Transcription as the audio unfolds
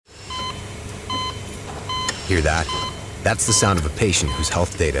Hear that? That's the sound of a patient whose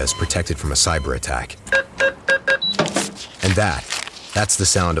health data is protected from a cyber attack. And that's the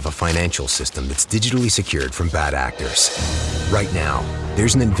sound of a financial system that's digitally secured from bad actors. Right now,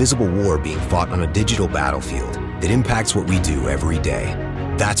 there's an invisible war being fought on a digital battlefield that impacts what we do every day.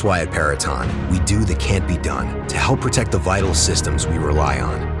 That's why at Peraton, we do the can't be done to help protect the vital systems we rely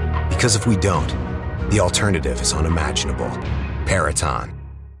on. Because if we don't, the alternative is unimaginable. Peraton.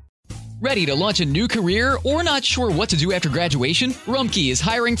 Ready to launch a new career or not sure what to do after graduation? Rumpke is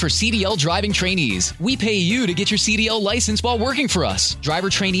hiring for CDL driving trainees. We pay you to get your CDL license while working for us.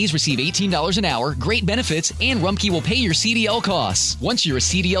 Driver trainees receive $18 an hour, great benefits, and Rumpke will pay your CDL costs. Once you're a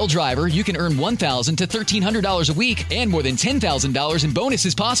CDL driver, you can earn $1,000 to $1,300 a week and more than $10,000 in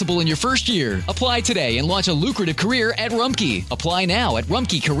bonuses possible in your first year. Apply today and launch a lucrative career at Rumpke. Apply now at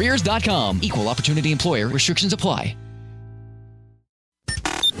rumpkecareers.com. Equal opportunity employer. Restrictions apply.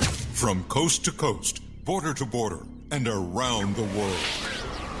 From coast to coast, border to border, and around the world,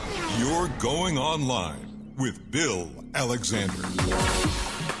 you're going online with Bill Alexander.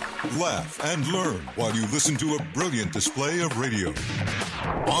 Laugh and learn while you listen to a brilliant display of radio.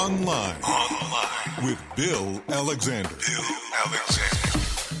 Online with Bill Alexander. Bill Alexander.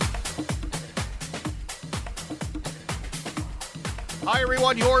 Hi,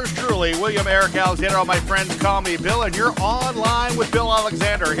 everyone. Yours truly, William Eric Alexander. All my friends call me Bill, and you're online with Bill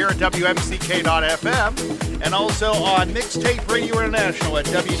Alexander here at WMCK.FM and also on Mixtape Radio International at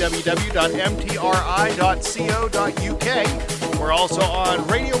www.mtri.co.uk. We're also on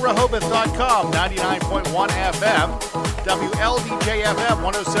RadioRehoboth.com, 99.1 FM,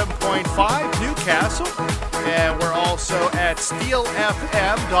 WLDJ-FM, 107.5 Newcastle, and we're also at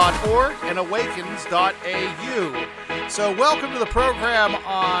SteelFM.org and Awakens.au. So welcome to the program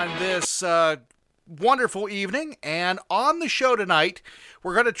on this wonderful evening. And on the show tonight,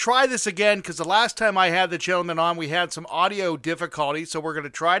 we're going to try this again because the last time I had the gentleman on, we had some audio difficulties. So we're going to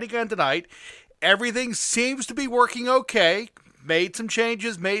try it again tonight. Everything seems to be working okay. Made some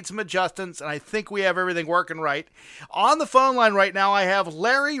changes, made some adjustments, and I think we have everything working right. On the phone line right now, I have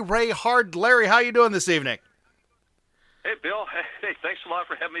Larry Ray Hard. Larry, how you doing this evening? Hey, Bill. Hey, thanks a lot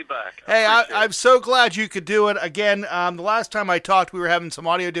for having me back. Hey, I'm so glad you could do it. Again, the last time I talked, we were having some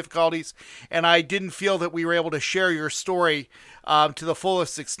audio difficulties, and I didn't feel that we were able to share your story to the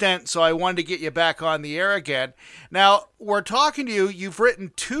fullest extent, so I wanted to get you back on the air again. Now, we're talking to you. You've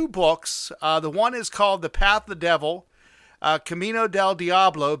written 2 books. The one is called The Path of the Devil, Camino del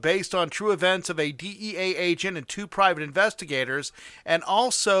Diablo, based on true events of a DEA agent and 2 private investigators, and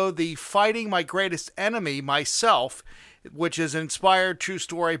also the Fighting My Greatest Enemy, Myself, which is an inspired true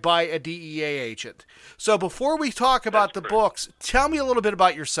story by a DEA agent. So before we talk about the books, tell me a little bit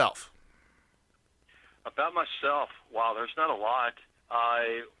about yourself. About myself, wow, there's not a lot.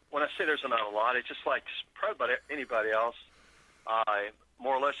 When I say there's not a lot, it's just like probably about anybody else. I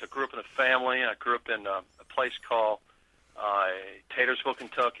more or less I grew up in a family. I grew up in a place called Taylorsville,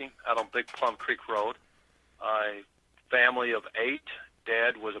 Kentucky, out on Big Plum Creek Road. Family of 8.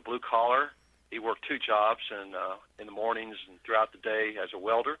 Dad was a blue collar. He worked 2 jobs, and in the mornings and throughout the day as a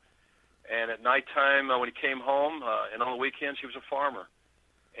welder. And at nighttime, when he came home, and on the weekends, he was a farmer.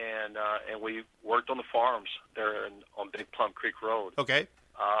 And we worked on the farms there on Big Plum Creek Road. Okay.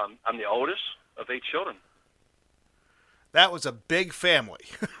 I'm the oldest of 8 children. That was a big family.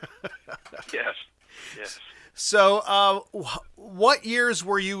 Yes. So what years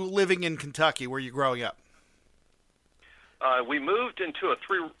were you living in Kentucky? Were you growing up? We moved into a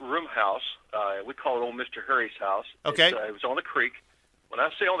 3-room house. We call it Old Mr. Harry's house. Okay. It was on the creek. When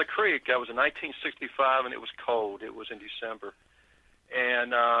I say on the creek, I was in 1965, and it was cold. It was in December.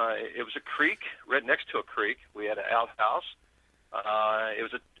 And it was a creek, right next to a creek. We had an outhouse. It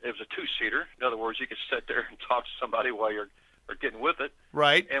was a 2-seater. In other words, you could sit there and talk to somebody while you're getting with it.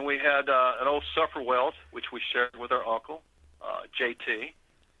 Right. And we had an old suffer welt, which we shared with our uncle, JT,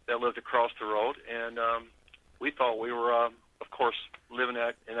 that lived across the road. And we thought we were, of course, living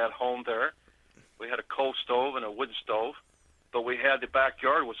in that home there. We had a coal stove and a wooden stove, but we had the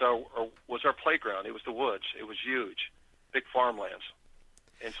backyard was our playground. It was the woods. It was huge, big farmlands.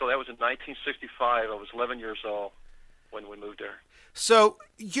 And so that was in 1965. I was 11 years old when we moved there. So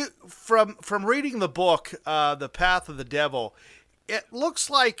you, from reading the book, The Path of the Devil, it looks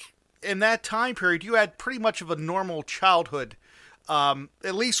like in that time period you had pretty much of a normal childhood.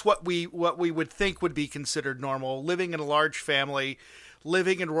 At least what we would think would be considered normal, living in a large family,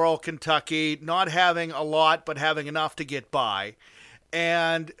 living in rural Kentucky, not having a lot, but having enough to get by,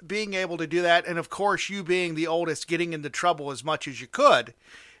 and being able to do that. And of course, you being the oldest, getting into trouble as much as you could,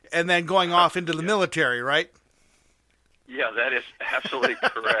 and then going off into the military, right? Yeah, that is absolutely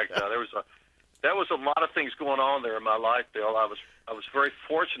correct. There was That was a lot of things going on there in my life, Bill. I was very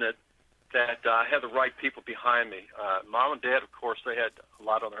fortunate that I had the right people behind me. Mom and Dad, of course, they had a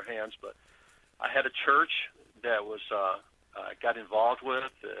lot on their hands, but I had a church that was I got involved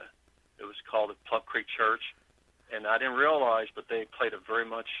with. It was called the Plum Creek Church, and I didn't realize, but they played a very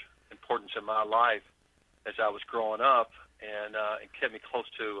much importance in my life as I was growing up, and it kept me close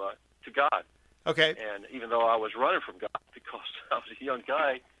to God. Okay. And even though I was running from God because I was a young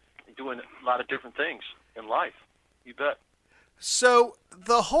guy doing a lot of different things in life, you bet. So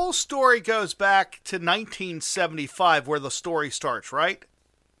the whole story goes back to 1975, where the story starts, right?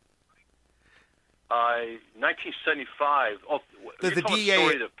 1975. Oh, The you're talking DEA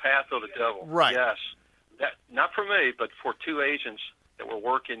story, The Path of the Devil. Right. Yes. That, not for me, but for two agents that were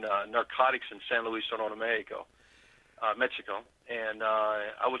working narcotics in San Luis Sonora, Mexico. And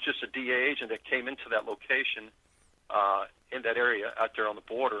I was just a DEA agent that came into that location in that area out there on the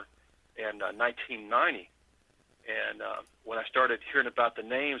border in 1990. And when I started hearing about the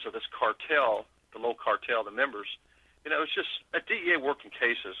names of this cartel, the low cartel, the members, it was just a DEA working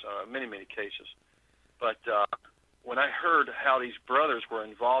cases, many, many cases. But when I heard how these brothers were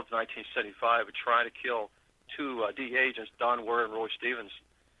involved in 1975 in trying to kill two DEA agents, Don Ware and Roy Stevens,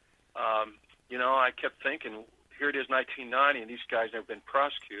 I kept thinking, here it is 1990, and these guys never been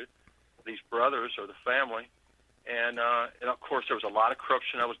prosecuted, these brothers or the family. And of course, there was a lot of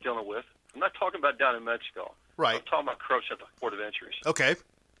corruption I was dealing with. I'm not talking about down in Mexico. Right. I'm talking about corruption at the Port of Entries. Okay.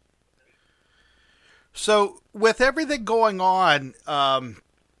 So with everything going on,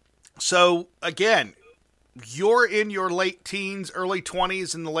 so again, you're in your late teens, early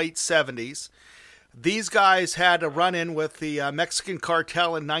 20s, and the late 70s. These guys had a run-in with the Mexican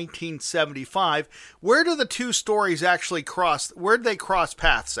cartel in 1975. Where do the two stories actually cross? Where did they cross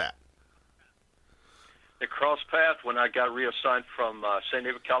paths at? They crossed paths when I got reassigned from San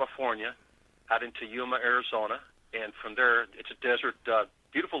Diego, California, out into Yuma, Arizona. And from there, it's a desert,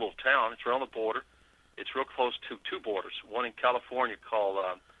 beautiful little town. It's right on the border. It's real close to two borders, one in California called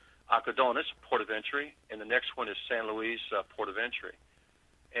Alcodones, Port of Entry, and the next one is San Luis, Port of Entry.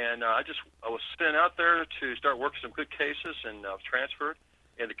 And I was sent out there to start working some good cases, and I was transferred,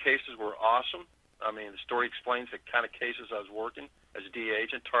 and the cases were awesome. I mean, the story explains the kind of cases I was working as a DEA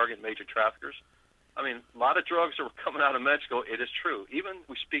agent, targeting major traffickers. I mean, a lot of drugs that were coming out of Mexico, it is true. Even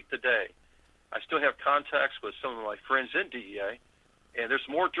we speak today, I still have contacts with some of my friends in DEA, and there's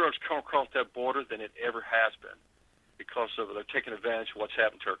more drugs coming across that border than it ever has been because they're taking advantage of what's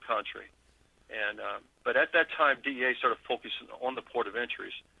happened to our country. And but at that time, DEA started focusing on the Port of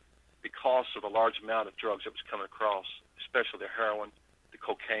Entries because of the large amount of drugs that was coming across, especially the heroin, the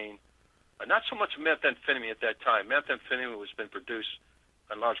cocaine, not so much methamphetamine at that time. Methamphetamine was been produced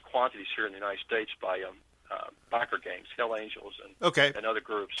in large quantities here in the United States by biker gangs, Hell Angels, and other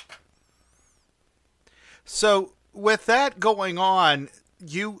groups. So with that going on,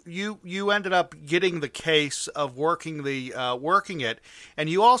 you ended up getting the case of working it, and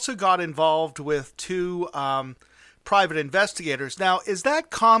you also got involved with two private investigators. Now, is that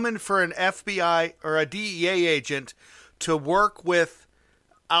common for an FBI or a DEA agent to work with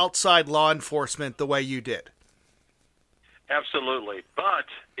outside law enforcement the way you did? Absolutely, but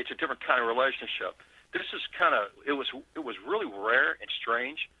it's a different kind of relationship. This is it was really rare and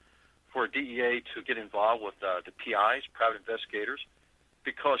strange for a DEA to get involved with the PIs, private investigators,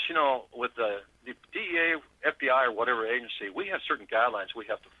 because, with the DEA, FBI, or whatever agency, we have certain guidelines we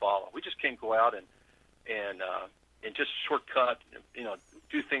have to follow. We just can't go out and just shortcut,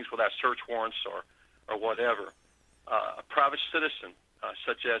 do things without search warrants or whatever. A private citizen,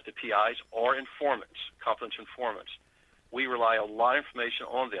 such as the PIs, or informants, confidential informants, we rely a lot of information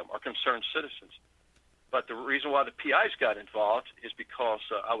on them, are concerned citizens. But the reason why the PIs got involved is because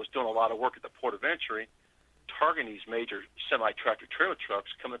I was doing a lot of work at the Port of Entry, targeting these major semi-tractor trailer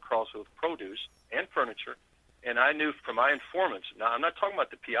trucks coming across with produce and furniture, and I knew from my informants. Now, I'm not talking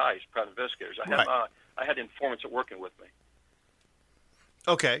about the PIs, private investigators. I had informants that were working with me.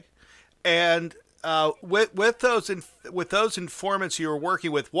 Okay, and with those informants you were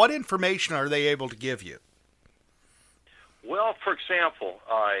working with, what information are they able to give you? Well, for example,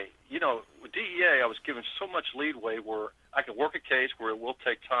 with DEA, I was given so much leadway where I could work a case where it will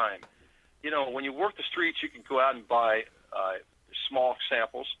take time. When you work the streets, you can go out and buy small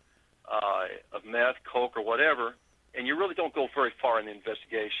samples of meth, coke, or whatever, and you really don't go very far in the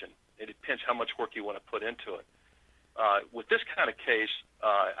investigation. It depends how much work you want to put into it. With this kind of case,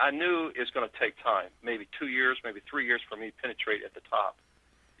 I knew it's going to take time, maybe 2 years, maybe 3 years for me to penetrate at the top.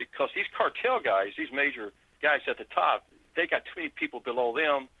 Because these cartel guys, these major guys at the top, they got too many people below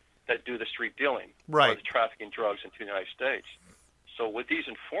them that do the street dealing, right, or the trafficking drugs into the United States. So with these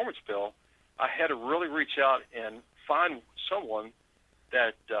informants, Bill, I had to really reach out and find someone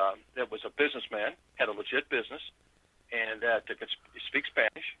that was a businessman, had a legit business, and that could speak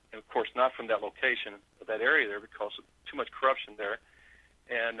Spanish, and of course not from that location, that area there, because of too much corruption there,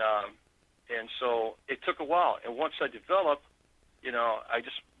 and so it took a while. And once I developed,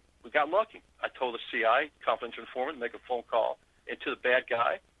 we got lucky. I told the CI, confidential informant, to make a phone call into the bad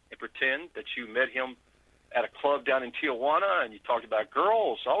guy and pretend that you met him at a club down in Tijuana, and you talked about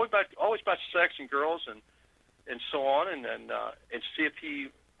girls, always about sex and girls, and so on, and see if he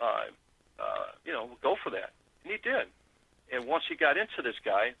would go for that. And he did. And once he got into this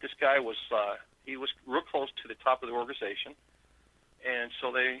guy was he was real close to the top of the organization, and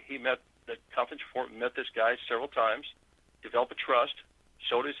so he met the confidential informant, met this guy several times, developed a trust,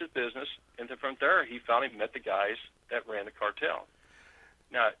 showed us his business, and then from there he finally met the guys that ran the cartel.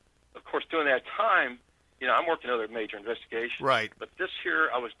 Now, of course, during that time, I'm working other major investigations. Right. But this year,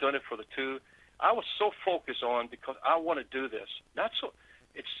 I was doing it for the two. I was so focused on, because I want to do this. Not so.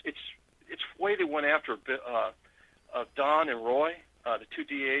 It's way they went after Don and Roy, the two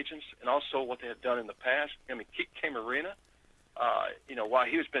DEA agents, and also what they had done in the past. I mean, Kike Marina. While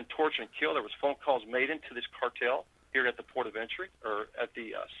he was been tortured and killed, there was phone calls made into this cartel here at the port of entry, or at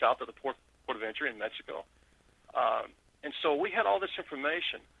the south of the port of entry in Mexico. And so we had all this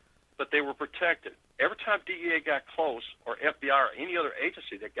information, but they were protected. Every time DEA got close, or FBI or any other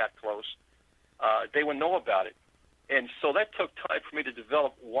agency that got close, they would know about it. And so that took time for me to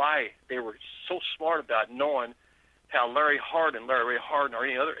develop why they were so smart about knowing how Larry Hardin, or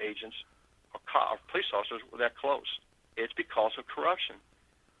any other agents or police officers were that close. It's because of corruption.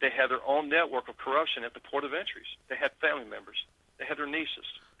 They had their own network of corruption at the port of entries. They had family members. They had their nieces.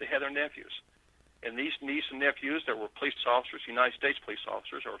 They had their nephews. And these nieces and nephews that were police officers, United States police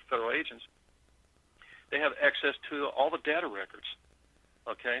officers or federal agents, they have access to all the data records.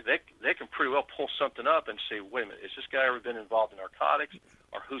 Okay, they can pretty well pull something up and say, wait a minute, has this guy ever been involved in narcotics,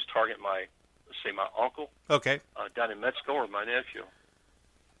 or who's targeting my uncle, down in Mexico, or my nephew?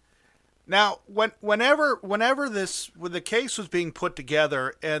 Now, whenever the case was being put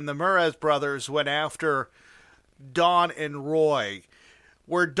together and the Murez brothers went after Don and Roy,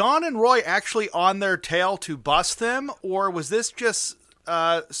 were Don and Roy actually on their tail to bust them, or was this just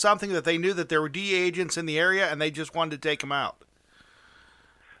something that they knew that there were DEA agents in the area and they just wanted to take them out?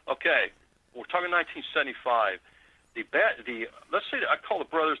 Okay, we're talking 1975. Let's say I call the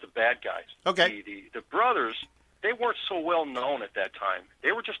brothers the bad guys. Okay. The brothers, they weren't so well known at that time.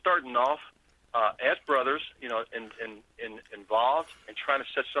 They were just starting off as brothers, involved and trying to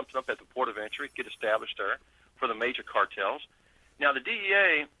set something up at the port of entry, get established there for the major cartels. Now, the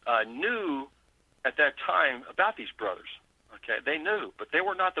DEA knew at that time about these brothers. Okay, they knew, but they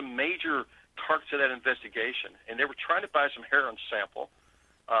were not the major targets of that investigation, and they were trying to buy some heroin sample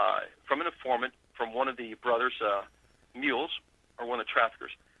from an informant from one of the brothers' mules, or one of the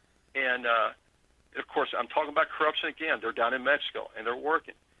traffickers. And, of course, I'm talking about corruption again. They're down in Mexico, and they're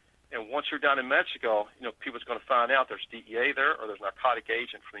working. And once you're down in Mexico, people's going to find out there's DEA there, or there's a narcotic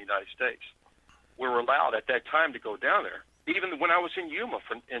agent from the United States. We were allowed at that time to go down there. Even when I was in Yuma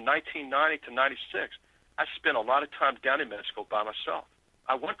in 1990 to 96, I spent a lot of time down in Mexico by myself.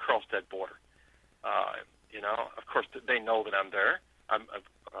 I went across that border. Of course, they know that I'm there, and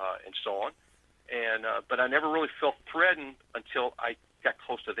so on. And but I never really felt threatened until I got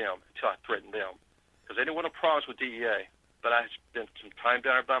close to them, until I threatened them, because they didn't want no problems with DEA. But I spent some time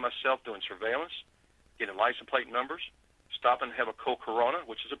down there by myself doing surveillance, getting license plate numbers, stopping and have a Coke Corona,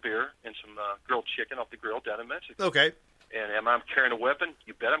 which is a beer, and some grilled chicken off the grill down in Mexico. Okay. And am I carrying a weapon?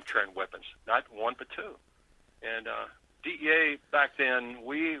 You bet I'm carrying weapons. Not one, but two. And DEA back then,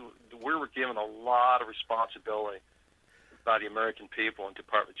 we were given a lot of responsibility by the American people and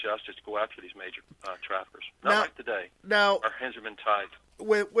Department of Justice to go after these major traffickers. Not like today. Now, our hands have been tied.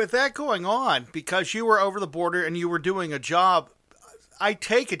 With that going on, because you were over the border and you were doing a job, I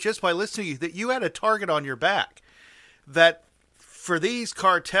take it just by listening to you that you had a target on your back. That for these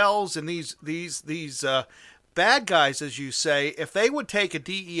cartels and these bad guys, as you say, if they would take a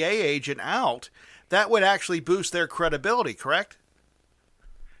DEA agent out, that would actually boost their credibility, correct?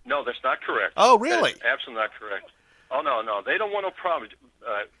 No, that's not correct. Oh, really? That's absolutely not correct. Oh, no. They don't want no problem.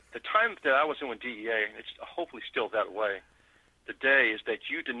 The time that I was in with DEA, and it's hopefully still that way today, is that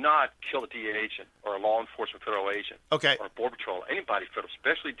you did not kill a DEA agent or a law enforcement federal agent, okay, or a Border Patrol, anybody federal,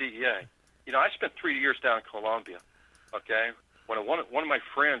 especially DEA. I spent 3 years down in Colombia, okay? When one of my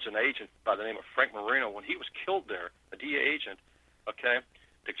friends, an agent by the name of Frank Marino, when he was killed there, a DEA agent, okay,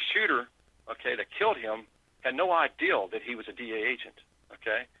 the shooter, okay, that killed him had no idea that he was a DEA agent,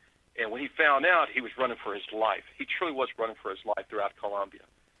 okay? And when he found out, he was running for his life. He truly was running for his life throughout Colombia.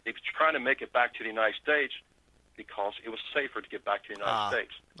 They were trying to make it back to the United States because it was safer to get back to the United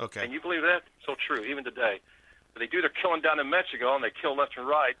States. Okay. And you believe that? So true, even today. But they do their killing down in Mexico, and they kill left and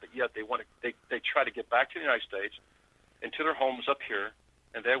right, but yet they try to get back to the United States and to their homes up here,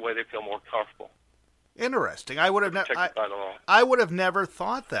 and that way they feel more comfortable. Interesting. I would have Protected by the law. I would have never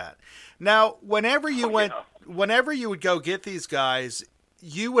thought that. Now, whenever you would go get these guys,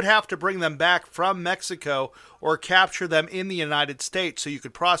 you would have to bring them back from Mexico or capture them in the United States so you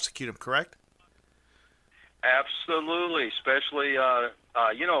could prosecute them, correct? Absolutely, especially,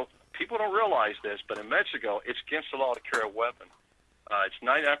 people don't realize this, but in Mexico, it's against the law to carry a weapon. It's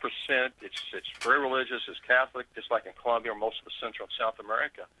 99%. It's very religious. It's Catholic, just like in Colombia or most of the Central and South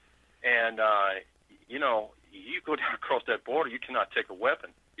America. And, you go down across that border, you cannot take a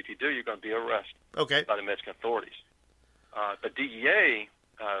weapon. If you do, you're going to be arrested by the Mexican authorities. But DEA,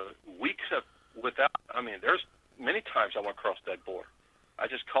 there's many times I went across that border. I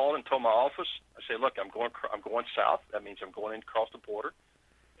just called and told my office. I said, look, I'm going south. That means I'm going in across the border.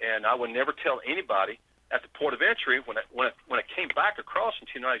 And I would never tell anybody at the port of entry when it came back across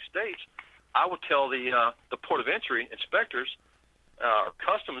into the United States. I would tell the port of entry inspectors or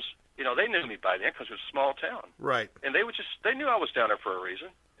customs. They knew me by then because it was a small town. Right. And they knew I was down there for a reason,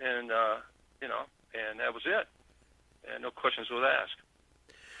 and and that was it. And no questions were asked.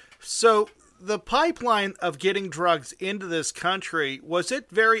 So the pipeline of getting drugs into this country, was it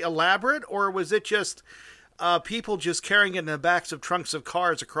very elaborate, or was it just people just carrying it in the backs of trunks of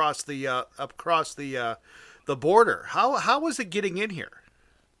cars across the border? How was it getting in here?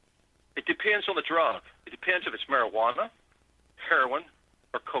 It depends on the drug. It depends if it's marijuana, heroin,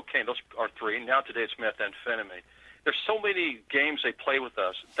 or cocaine. Those are three. Now today it's methamphetamine. There's so many games they play with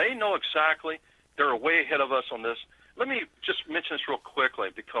us. They know exactly. They're way ahead of us on this. Let me just mention this real quickly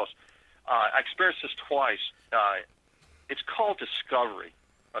because I experienced this twice. It's called discovery,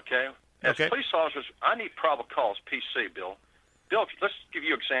 okay? As police officers, I need probable cause, PC, Bill. Bill, let's give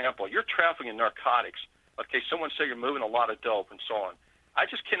you an example. You're trafficking in narcotics. Okay, someone say you're moving a lot of dope and so on. I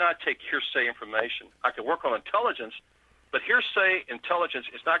just cannot take hearsay information. I can work on intelligence, but hearsay intelligence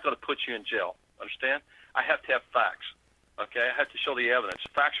is not going to put you in jail. Understand? I have to have facts. Okay? I have to show the evidence,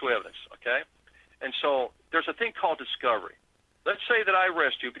 factual evidence. Okay? And so there's a thing called discovery. Let's say that I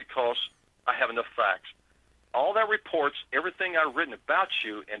arrest you because I have enough facts. All that reports, everything I've written about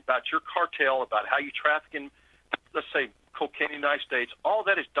you and about your cartel, about how you traffic in, let's say, cocaine in the United States, all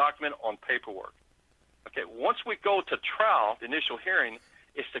that is documented on paperwork. Okay, once we go to trial, the initial hearing,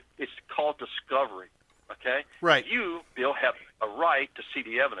 it's called discovery. Okay? Right. You, Bill, have a right to see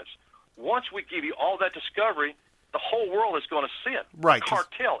the evidence. Once we give you all that discovery, the whole world is going to see it. Right. The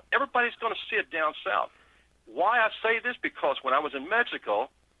cartel. Everybody's going to see it down south. Why I say this? Because when I was in Mexico,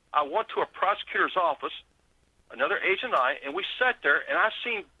 I went to a prosecutor's office, another agent and I, and we sat there, and I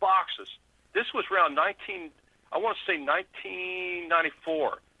seen boxes. This was around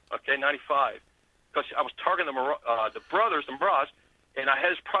 1994, okay, 95, because I was targeting the brothers, the Maras, and I had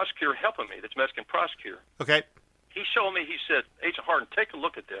his prosecutor helping me, this Mexican prosecutor. Okay. He showed me, he said, Agent Harden, take a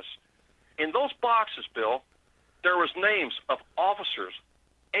look at this. In those boxes, Bill, there was names of officers,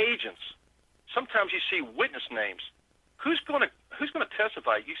 agents. Sometimes you see witness names. Who's going to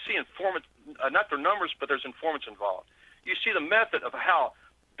testify? You see informants, not their numbers, but there's informants involved. You see the method of how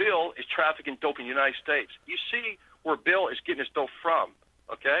Bill is trafficking dope in the United States. You see where Bill is getting his dope from,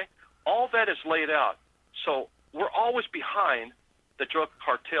 okay? All that is laid out. So we're always behind the drug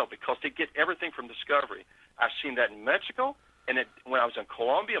cartel because they get everything from discovery. I've seen that in Mexico, and when I was in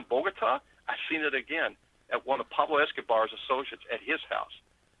Colombia and Bogota, I've seen it again at one of Pablo Escobar's associates at his house.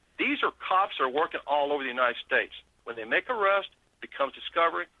 These are cops that are working all over the United States. When they make arrest, it becomes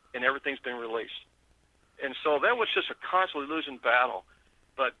discovery, and everything's been released. And so that was just a constantly losing battle.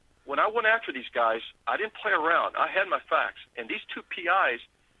 But when I went after these guys, I didn't play around. I had my facts. And these two PIs,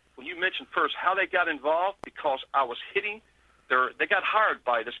 when you mentioned first how they got involved, because I was hitting they got hired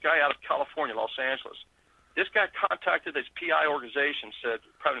by this guy out of California, Los Angeles. This guy contacted this PI organization, said,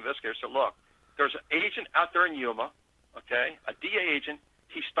 private investigator, said, look, there's an agent out there in Yuma, okay, a DA agent.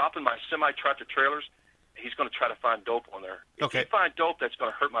 He's stopping my semi-tractor trailers. He's going to try to find dope on there. If you find dope, that's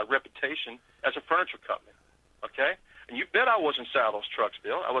going to hurt my reputation as a furniture company, okay? And you bet I was inside those trucks,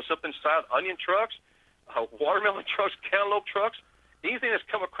 Bill. I was up inside onion trucks, watermelon trucks, cantaloupe trucks, anything that's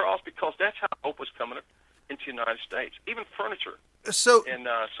come across, because that's how dope was coming into the United States, even furniture. So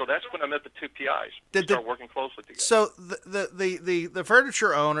that's when I met the two PIs. We started working closely together. So the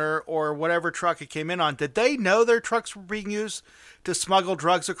furniture owner or whatever truck it came in on, did they know their trucks were being used to smuggle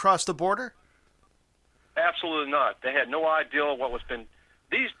drugs across the border? Absolutely not. They had no idea what was been.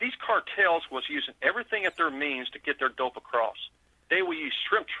 These cartels was using everything at their means to get their dope across. they will use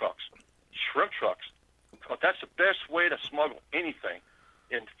shrimp trucks. Shrimp trucks. That's the best way to smuggle anything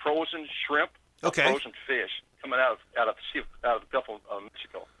in frozen shrimp, Okay. frozen fish coming out of the Gulf of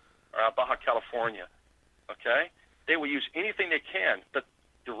Mexico or out of Baja California. Okay, they will use anything they can. But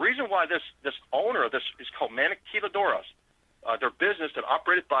the reason why this owner of this is called Maquiladoras, their business that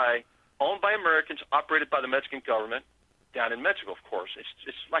owned by Americans, operated by the Mexican government down in Mexico, of course.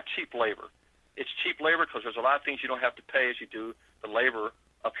 It's like cheap labor. It's cheap labor because there's a lot of things you don't have to pay as you do the labor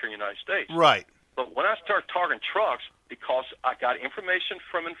up here in the United States. Right. But when I start targeting trucks, because I got information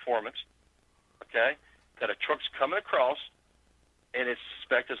from informants, okay, that a truck's coming across and it's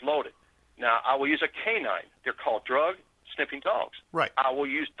suspected is loaded. Now, I will use a canine. They're called drug sniffing dogs. Right. I will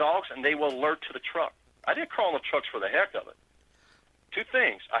use dogs, and they will alert to the truck. I didn't call on the trucks for the heck of it. Two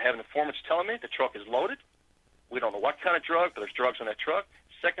things. I have informants telling me the truck is loaded. We don't know what kind of drug, but there's drugs in that truck.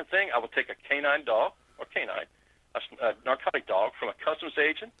 Second thing, I will take a canine dog, or canine, a narcotic dog from a customs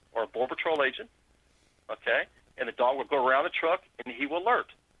agent or a border patrol agent, okay, and the dog will go around the truck, and he will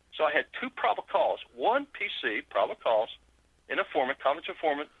alert. So I had two probable calls. One, PC, probable calls, an informant, confidential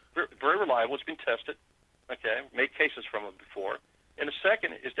informant, very reliable, it's been tested, okay, made cases from it before. And the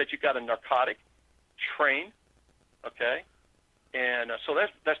second is that you got a narcotic train, okay, and so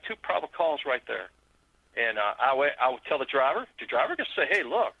that's two probable calls right there. And I would tell the driver can say, hey,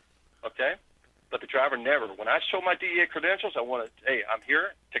 look, okay, but the driver never. When I show my DEA credentials, I want to, hey, I'm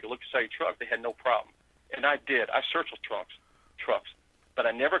here, take a look inside your truck. They had no problem. And I did. I searched those trucks, but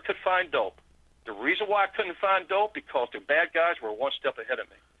I never could find dope. The reason why I couldn't find dope, because the bad guys were one step ahead of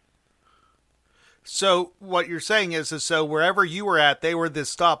me. So what you're saying is so wherever you were at, they were this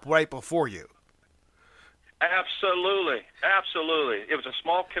stop right before you. Absolutely. It was a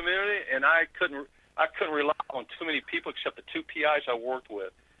small community, and I couldn't rely on too many people except the two PIs I worked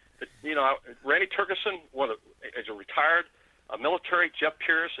with. Randy Turkison is a retired military. Jeff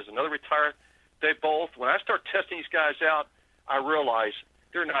Pierce is another retired. They both. When I start testing these guys out, I realize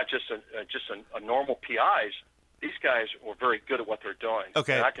they're not just a normal PIs. These guys were very good at what they're doing.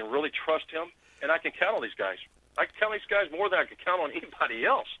 Okay. And I can really trust him, and I can count on these guys. I can count on these guys more than I can count on anybody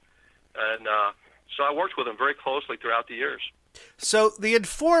else. And so I worked with them very closely throughout the years. So the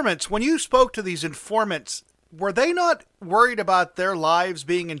informants, when you spoke to these informants, were they not worried about their lives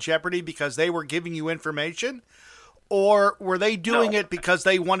being in jeopardy because they were giving you information? Or were they doing it because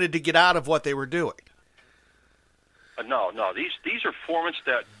they wanted to get out of what they were doing? No. These are informants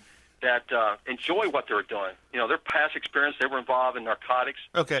that enjoy what they were doing. You know, their past experience, they were involved in narcotics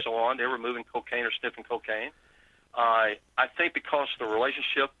and so on. They were moving cocaine or sniffing cocaine. I think because of the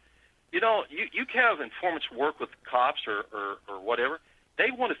relationship, you have informants work with cops or whatever. They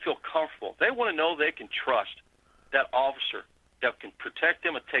want to feel comfortable. They want to know they can trust that officer that can protect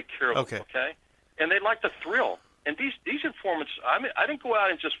them and take care of them, okay? And they like the thrill. And these informants, I didn't go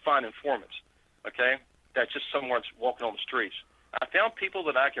out and just find informants, okay, that just someone's walking on the streets. I found people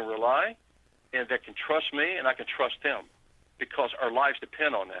that I can rely and that can trust me and I can trust them because our lives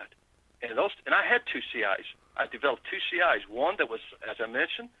depend on that. And I had two CIs. I developed two CIs. One that was, as I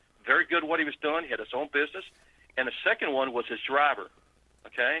mentioned, very good at what he was doing. He had his own business. And the second one was his driver,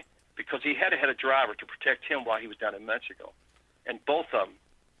 okay, because he had to have a driver to protect him while he was down in Mexico. And both of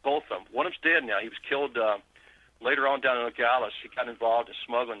them. One of them's dead now. He was killed later on down in Nogales. He got involved in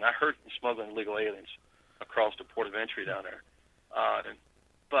smuggling. I heard in smuggling illegal aliens across the port of entry down there.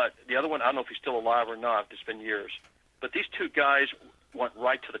 But the other one, I don't know if he's still alive or not. It's been years. But these two guys went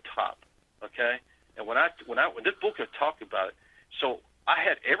right to the top, okay? And when this book I talked about it, so I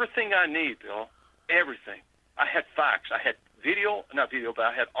had everything I need, Bill, everything. I had facts. I had not video, but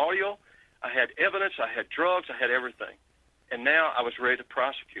I had audio. I had evidence. I had drugs. I had everything. And now I was ready to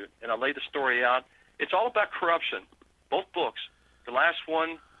prosecute. And I laid the story out. It's all about corruption, both books. The last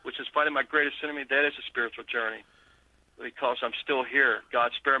one, which is Fighting My Greatest Enemy, that is a spiritual journey because I'm still here.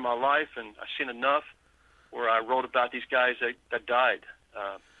 God spared my life, and I've seen enough where I wrote about these guys that died.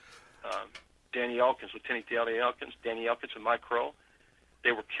 Danny Elkins, Lieutenant Danny Elkins and Mike Crow.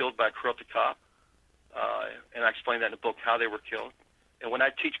 They were killed by a corrupted cop, and I explained that in the book, how they were killed. And when I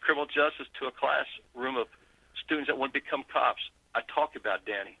teach criminal justice to a classroom of students that want to become cops, I talk about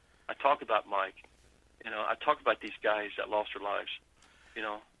Danny. I talk about Mike. I talk about these guys that lost their lives,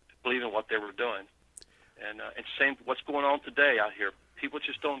 believing what they were doing. And same what's going on today out here. People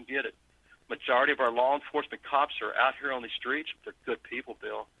just don't get it. Majority of our law enforcement cops are out here on the streets. They're good people,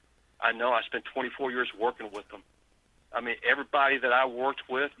 Bill. I know. I spent 24 years working with them. I mean, everybody that I worked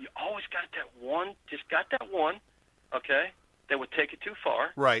with, you always got that one, okay, that would take it too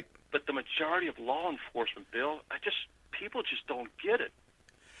far. Right. But the majority of law enforcement, Bill, people just don't get it.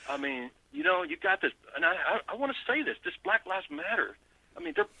 I mean, you know, you got this, and I want to say this Black Lives Matter. I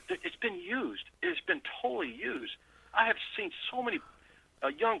mean, it's been used. It's been totally used. I have seen so many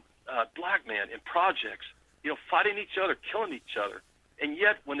young black men in projects, you know, fighting each other, killing each other. And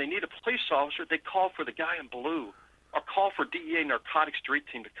yet, when they need a police officer, they call for the guy in blue or call for DEA narcotic street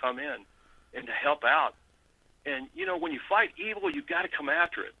team to come in and to help out. And, you know, when you fight evil, you've got to come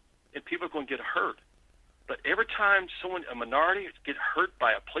after it. And people are going to get hurt. But every time a minority gets hurt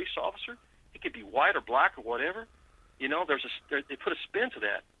by a police officer, it could be white or black or whatever, you know, they put a spin to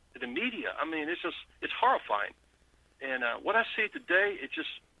that. The media, I mean, it's horrifying. And what I see today,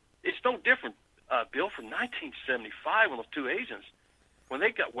 it's no different, Bill, from 1975 when those two agents, when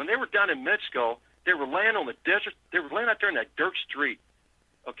they were down in Mexico, they were laying on the desert, they were laying out there in that dirt street.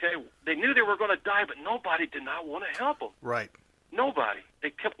 Okay, they knew they were going to die, but nobody did not want to help them. Right. Nobody. They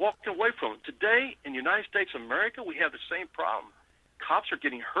kept walking away from them. Today, in the United States of America, we have the same problem. Cops are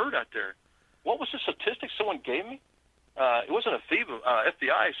getting hurt out there. What was the statistic someone gave me? It wasn't a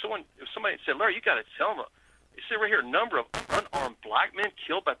FBI. Somebody said, Larry, you got to tell them. You see right here, number of unarmed black men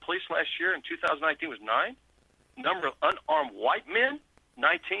killed by police last year in 2019 was 9. Number of unarmed white men,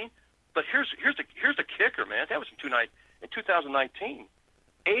 19. But here's the kicker, man. That was in 2019.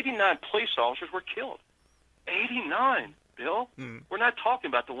 89 police officers were killed. 89, Bill. Mm. We're not talking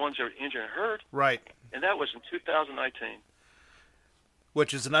about the ones that were injured and hurt. Right. And that was in 2019.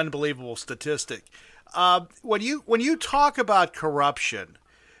 Which is an unbelievable statistic. When you talk about corruption,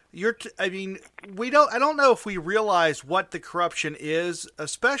 I don't know if we realize what the corruption is,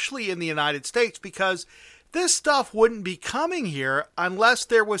 especially in the United States, because this stuff wouldn't be coming here unless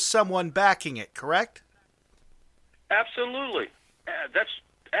there was someone backing it, correct? Absolutely.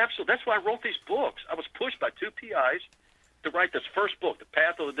 That's why I wrote these books. I was pushed by two PIs to write this first book, The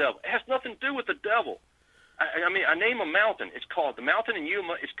Path of the Devil. It has nothing to do with the devil. I name a mountain. It's called the mountain in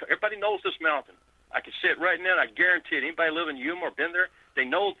Yuma. Everybody knows this mountain. I can say it right now, and I guarantee it. Anybody live in Yuma or been there, they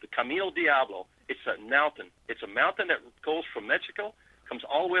know the Camino Diablo. It's a mountain. It's a mountain that goes from Mexico, comes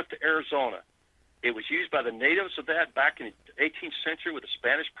all the way up to Arizona. It was used by the natives of that back in the 18th century with the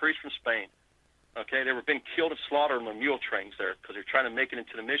Spanish priests from Spain. Okay, they were being killed and slaughtered on the mule trains there because they're trying to make it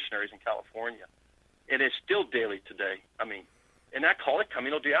into the missionaries in California. And it's still daily today. I mean, and I call it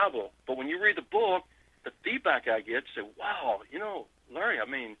Camino Diablo. But when you read the book, the feedback I get say, wow, you know, Larry, I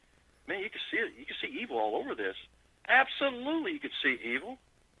mean, man, you can see it. You can see evil all over this. Absolutely, you can see evil.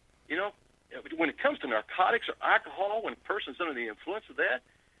 You know, when it comes to narcotics or alcohol, when a person's under the influence of that,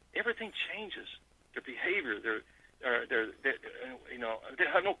 everything changes. Their behavior, they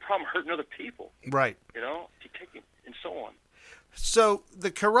have no problem hurting other people. Right. You know, and so on. So the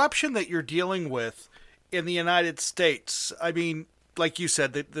corruption that you're dealing with in the United States, I mean, like you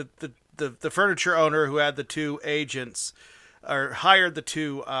said, the furniture owner who had the two agents or hired the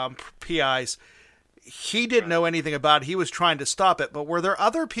two PIs, he didn't know anything about it. He was trying to stop it. But were there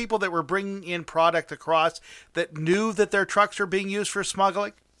other people that were bringing in product across that knew that their trucks were being used for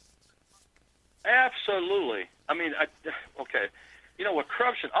smuggling? Absolutely. I mean, okay. You know, with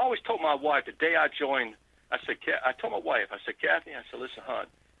corruption, I always told my wife the day I joined, I told my wife, Kathy, I said, listen, hon,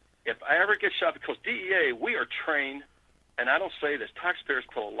 if I ever get shot, because DEA, we are trained, and I don't say this, taxpayers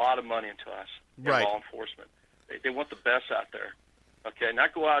put a lot of money into us, right, law enforcement. They want the best out there. Okay,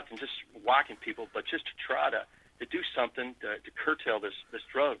 not go out and just whacking people, but just to try to do something to curtail this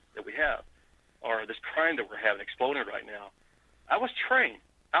drug that we have, or this crime that we're having exploding right now. I was trained.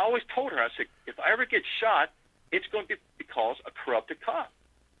 I always told her, I said, if I ever get shot, it's going to be because a corrupted cop.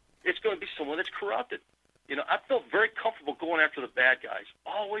 It's going to be someone that's corrupted. You know, I felt very comfortable going after the bad guys.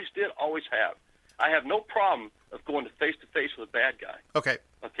 Always did, always have. I have no problem of going face-to-face with a bad guy. Okay,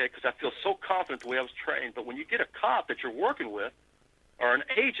 because I feel so confident the way I was trained. But when you get a cop that you're working with, or an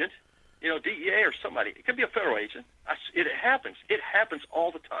agent, you know, DEA or somebody, it could be a federal agent. It happens. It happens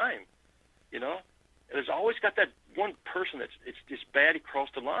all the time, you know. There's always got that one person it's just bad he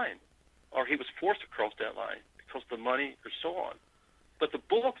crossed the line, or he was forced to cross that line because of the money or so on. But the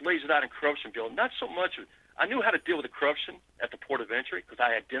book lays it out in Corruption Bill. Not so much. I knew how to deal with the corruption at the port of entry because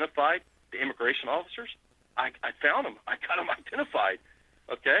I identified the immigration officers. I found them. I got them identified.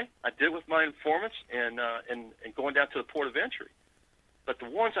 Okay, I did with my informants and going down to the port of entry. But the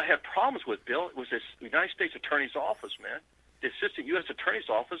ones I had problems with, Bill, it was this United States Attorney's Office, man, the Assistant U.S. Attorney's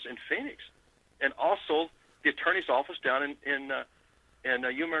Office in Phoenix, and also the Attorney's Office down in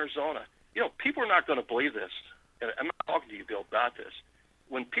Yuma, Arizona. You know, people are not going to believe this. And I'm not talking to you, Bill, about this.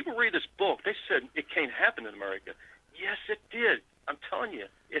 When people read this book, they said it can't happen in America. Yes, it did. I'm telling you,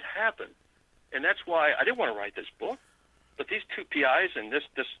 it happened. And that's why I didn't want to write this book. But these two PIs and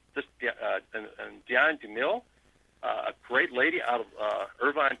Diane DeMille, a great lady out of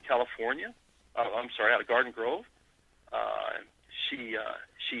Irvine, California. Out of Garden Grove.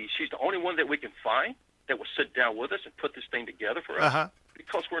 She's the only one that we can find that will sit down with us and put this thing together for us,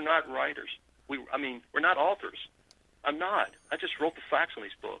 because we're not writers. We're not authors. I'm not. I just wrote the facts on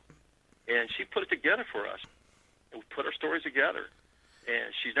these books, and she put it together for us, and we put our stories together.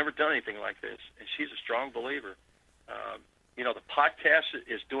 And she's never done anything like this, and she's a strong believer. The podcast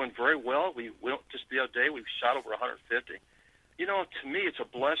is doing very well. We went just the other day. We shot over 150. To me, it's a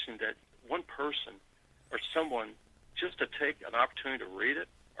blessing that one person or someone just to take an opportunity to read it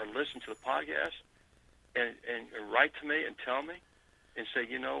or listen to the podcast and write to me and tell me and say,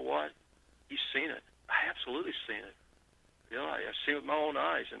 you know what, you've seen it. I absolutely seen it. I've seen it with my own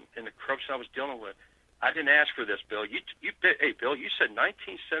eyes and the corruption I was dealing with. I didn't ask for this, Bill. Hey, Bill, you said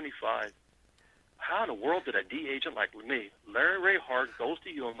 1975. How in the world did a D agent like me, Larry Ray Hardin, goes to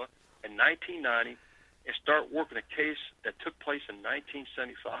Yuma in 1990 and start working a case that took place in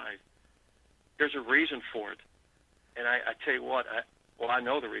 1975? There's a reason for it. And I tell you what, I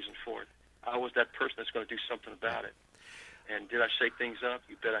know the reason for it. I was that person that's going to do something about it. And did I shake things up?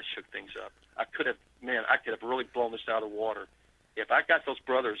 You bet I shook things up. I could have really blown this out of the water. If I got those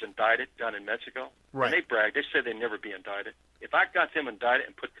brothers indicted down in Mexico, and they bragged, they said they'd never be indicted. If I got them indicted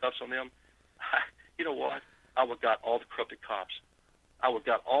and put cuffs on them, you know what? I would have got all the corrupted cops. I would have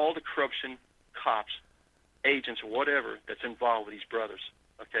got all the corruption cops, agents, or whatever that's involved with these brothers,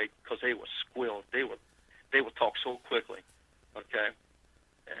 okay? Because they would squill. They would talk so quickly, okay?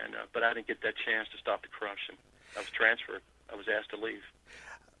 And but I didn't get that chance to stop the corruption. I was transferred. I was asked to leave.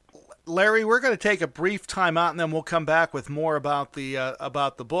 Larry, we're going to take a brief time out, and then we'll come back with more about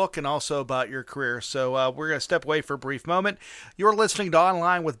the book and also about your career. So we're going to step away for a brief moment. You're listening to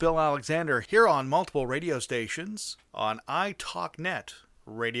Online with Bill Alexander here on multiple radio stations on iTalkNet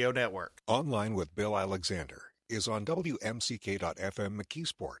Radio Network. Online with Bill Alexander is on WMCK.FM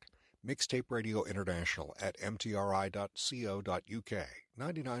McKeesport, Mixtape Radio International at mtri.co.uk,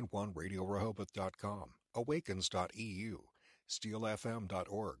 99.1 RadioRehoboth.com, awakens.eu,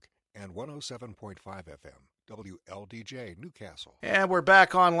 steelfm.org, and 107.5 FM, WLDJ Newcastle. And we're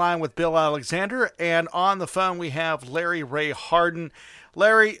back online with Bill Alexander, and on the phone we have Larry Ray Hardin.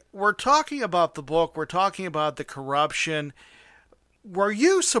 Larry, we're talking about the book, we're talking about the corruption. Were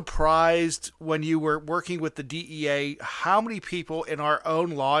you surprised when you were working with the DEA how many people in our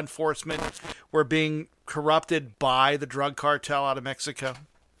own law enforcement were being corrupted by the drug cartel out of Mexico?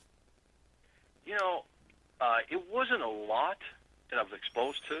 It wasn't a lot that I was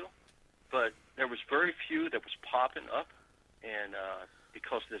exposed to, but there was very few that was popping up, and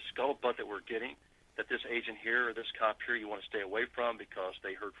because of the scuttlebutt that we're getting, that this agent here or this cop here you want to stay away from because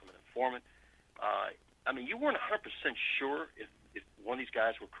they heard from an informant. You weren't 100% sure if one of these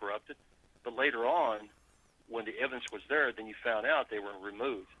guys were corrupted, but later on, when the evidence was there, then you found out they were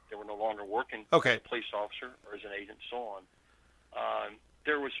removed. They were no longer working as a police officer or as an agent, and so on.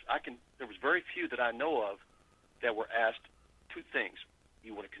 There was very few that I know of that were asked two things.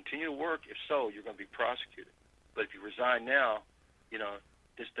 You want to continue to work? If so, you're going to be prosecuted. But if you resign now,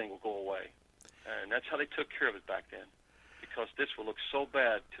 this thing will go away. And that's how they took care of it back then, because this will look so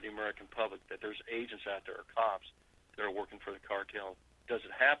bad to the American public that there's agents out there or cops that are working for the cartel. Does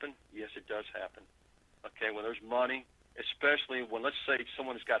it happen? Yes, it does happen. Okay, when there's money, especially when, let's say,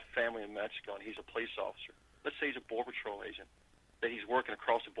 someone has got family in Mexico and he's a police officer. Let's say he's a Border Patrol agent, that he's working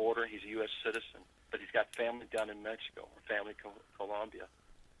across the border, he's a U.S. citizen, but he's got family down in Mexico or family in Colombia.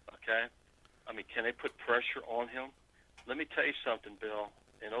 Okay? Can they put pressure on him? Let me tell you something, Bill.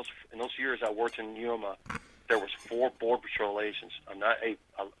 In those years I worked in Yuma, there was 4 Border Patrol agents. I'm not a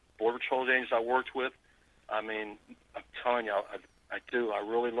Border Patrol agents I worked with. I'm telling you, I do. I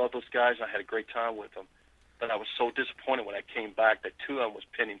really love those guys. I had a great time with them. But I was so disappointed when I came back that 2 of them was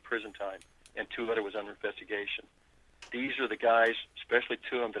pending prison time and 2 others was under investigation. These are the guys, especially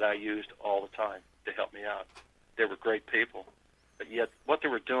 2 of them, that I used all the time to help me out. They were great people. But yet what they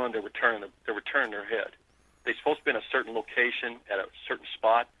were doing, they were turning their head. They're supposed to be in a certain location at a certain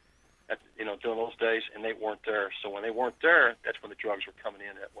spot during those days, and they weren't there. So when they weren't there, that's when the drugs were coming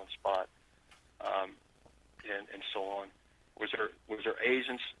in at one spot. And so on. Was there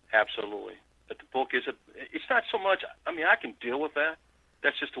agents? Absolutely. But the book it's not so much, I can deal with that.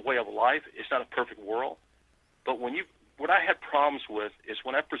 That's just a way of life. It's not a perfect world. But what I had problems with is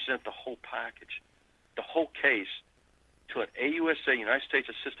when I present the whole package, the whole case, to an AUSA, United States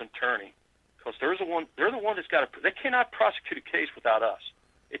Assistant Attorney, because they're the one that's they cannot prosecute a case without us.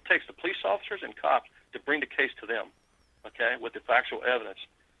 It takes the police officers and cops to bring the case to them, okay, with the factual evidence.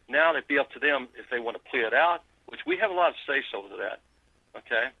 Now it'd be up to them if they want to plea it out, which we have a lot of say-so to that,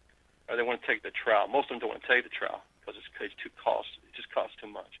 okay, or they want to take the trial. Most of them don't want to take the trial. because it just costs too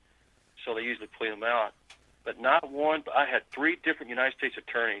much. So they usually plea them out. But not one, but I had 3 different United States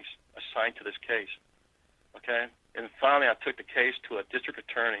attorneys assigned to this case, okay? And finally I took the case to a district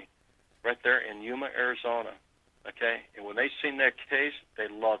attorney right there in Yuma, Arizona, okay? And when they seen that case, they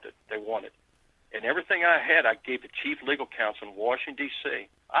loved it. They wanted it. And everything I had, I gave the chief legal counsel in Washington, D.C.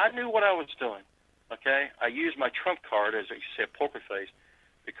 I knew what I was doing, okay? I used my trump card, as you say, poker face,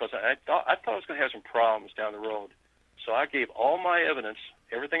 because I thought I was going to have some problems down the road. So I gave all my evidence,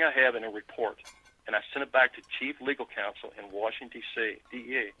 everything I have in a report, and I sent it back to chief legal counsel in Washington, D.C.,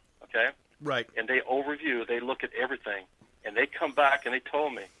 DEA, okay? Right. And they overview, they look at everything, and they come back and they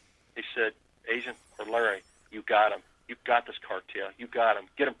told me, they said, Agent or Larry, you got him. You got this cartel. You got him.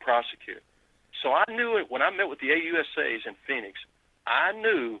 Get him prosecuted. So I knew it when I met with the AUSAs in Phoenix. I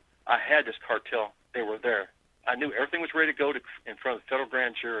knew I had this cartel. They were there. I knew everything was ready to go in front of the federal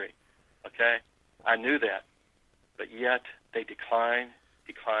grand jury, okay? I knew that. But yet they declined.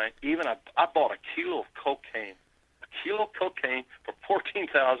 Even I bought a kilo of cocaine for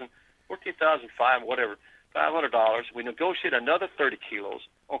 $500. We negotiated another 30 kilos.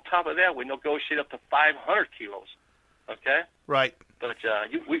 On top of that, we negotiated up to 500 kilos. Okay? Right. But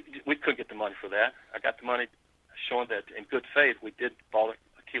we couldn't get the money for that. I got the money showing that in good faith we did buy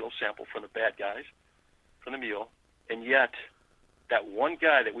a kilo sample from the bad guys, from the mule. And yet, that one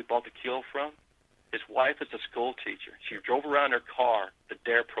guy that we bought the kilo from, his wife is a school teacher. She drove around her car, the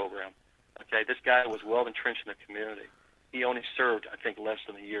DARE program. Okay, this guy was well entrenched in the community. He only served, I think, less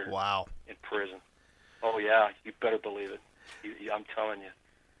than a year. Wow. In prison. Oh, yeah, you better believe it. I'm telling you.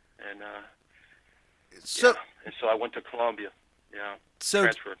 And so I went to Colombia. Yeah. So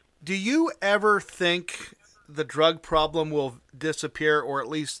transferred. Do you ever think the drug problem will disappear, or at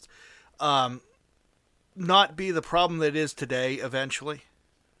least not be the problem that it is today eventually?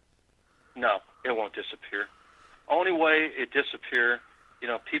 No, it won't disappear. Only way it disappear,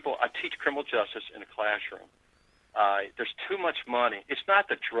 people, I teach criminal justice in a classroom. There's too much money. It's not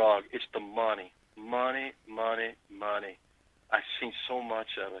the drug, it's the money. Money. I've seen so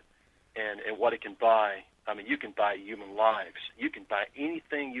much of it and what it can buy. I mean, you can buy human lives. You can buy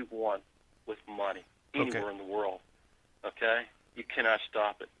anything you want with money anywhere in the world, okay? You cannot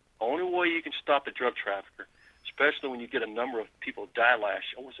stop it. Only way you can stop the drug trafficker, especially when you get a number of people die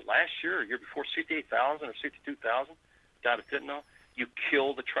last year or year before, 68,000 or 62,000 died of fentanyl, you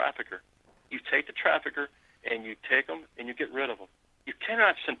kill the trafficker. You take the trafficker and you take them and you get rid of them. You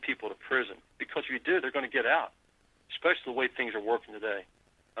cannot send people to prison because if you do, they're going to get out, especially the way things are working today.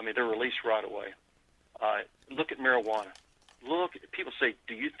 I mean, they're released right away. Look at marijuana. People say,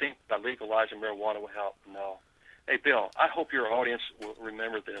 do you think by legalizing marijuana will help? No. Hey, Bill, I hope your audience will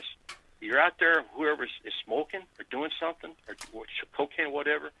remember this. You're out there, whoever is smoking or doing something, or cocaine or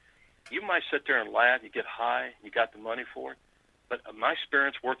whatever, you might sit there and laugh, you get high, you got the money for it. But my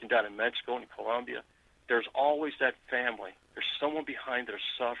experience working down in Mexico and Colombia, there's always that family. There's someone behind that is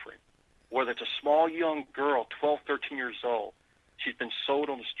suffering. Whether it's a small young girl, 12, 13 years old, she's been sold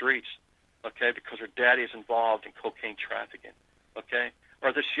on the streets, okay, because her daddy is involved in cocaine trafficking, okay?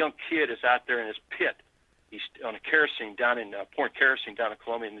 Or this young kid is out there in his pit. He's on a kerosene pouring kerosene down in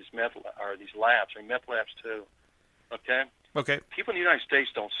Colombia in these meth labs too, okay? Okay. People in the United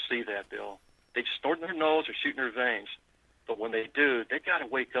States don't see that, Bill. They just snort in their nose or shoot in their veins. But when they do, they got to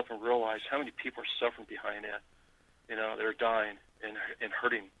wake up and realize how many people are suffering behind that. They're dying and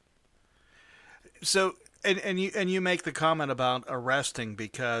hurting. So, and you make the comment about arresting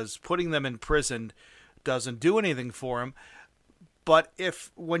because putting them in prison doesn't do anything for them. But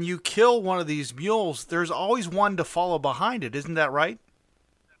when you kill one of these mules, there's always one to follow behind it. Isn't that right?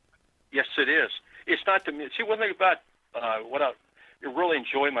 Yes, it is. It's not the see one thing about what I really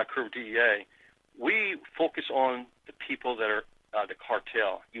enjoy my career with DEA. We focus on the people that are the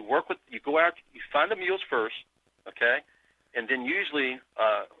cartel. You go out, you find the mules first, okay, and then usually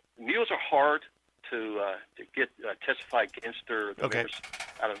mules are hard to get testify against the members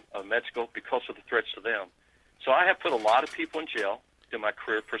out of Mexico because of the threats to them. So I have put a lot of people in jail in my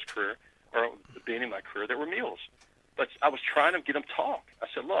first career, or the beginning of my career, that were mules. But I was trying to get them talk. I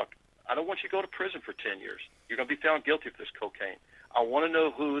said, look, I don't want you to go to prison for 10 years. You're going to be found guilty for this cocaine. I want to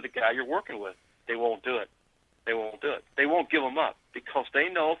know who the guy you're working with. They won't do it. They won't give them up because they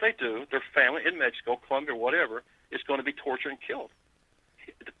know if they do, their family in Mexico, Colombia, or whatever, is going to be tortured and killed.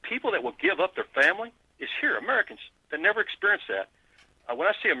 The people that will give up their family is here, Americans that never experienced that. When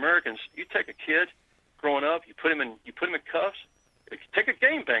I say Americans, you take a kid growing up, you put him in cuffs. Take a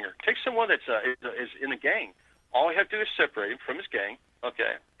gangbanger. Take someone that's is in a gang. All you have to do is separate him from his gang,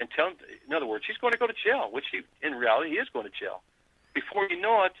 okay, and tell him. In other words, he's going to go to jail, which in reality he is going to jail. Before you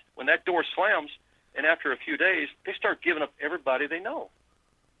know it, when that door slams, And after a few days, they start giving up everybody they know.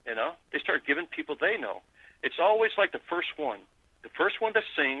 You know, they start giving people they know. It's always like the first one. The first one that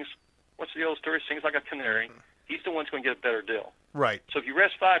sings, what's the old story? Sings like a canary. He's the one who's going to get a better deal. Right. So if you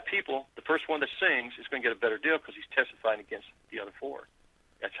arrest 5 people, the first one that sings is going to get a better deal because he's testifying against the other 4.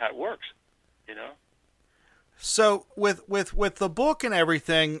 That's how it works, you know? So with the book and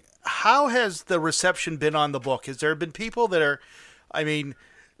everything, how has the reception been on the book? Has there been people that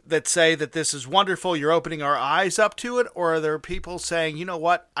that say that this is wonderful, you're opening our eyes up to it, or are there people saying, you know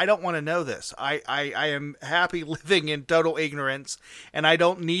what, I don't want to know this. I am happy living in total ignorance, and I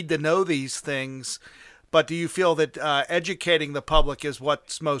don't need to know these things. But do you feel that educating the public is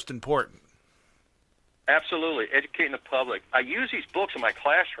what's most important? Absolutely, educating the public. I use these books in my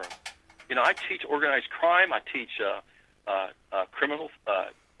classroom. You know, I teach organized crime. I teach criminal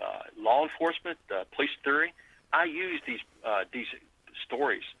law enforcement, police theory. I use these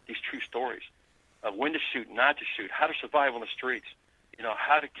stories, these true stories of when to shoot, not to shoot, how to survive on the streets, you know,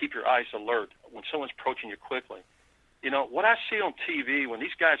 how to keep your eyes alert when someone's approaching you quickly. You know, what I see on TV when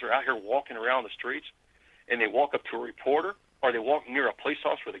these guys are out here walking around the streets and they walk up to a reporter or they walk near a police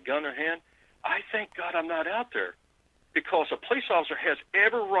officer with a gun in their hand, I thank God I'm not out there, because a police officer has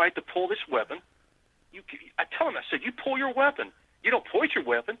every right to pull this weapon. I tell them, I said, you pull your weapon. You don't point your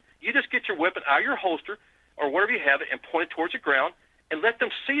weapon. You just get your weapon out of your holster or wherever you have it and point it towards the ground and let them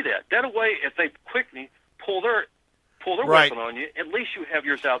see that. That way, if they quickly pull their right. weapon on you, at least you have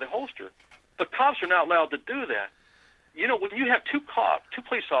yours out of the holster. But cops are not allowed to do that. You know, when you have two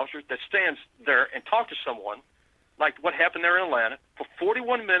police officers that stands there and talk to someone, like what happened there in Atlanta, for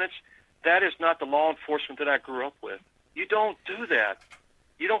 41 minutes, that is not the law enforcement that I grew up with. You don't do that.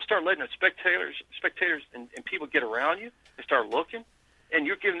 You don't start letting the spectators and people get around you and start looking, and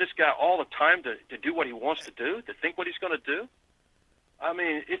you're giving this guy all the time to do what he wants to do, to think what he's going to do. I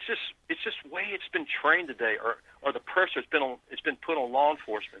mean, it's just way it's been trained today, or the pressure it's been put on law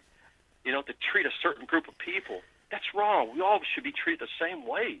enforcement, you know, to treat a certain group of people. That's wrong. We all should be treated the same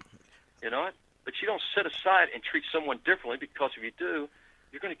way, you know. But you don't set aside and treat someone differently, because if you do,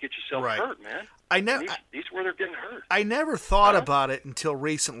 you're going to get yourself right. hurt, man. These where they're getting hurt. I never thought about it until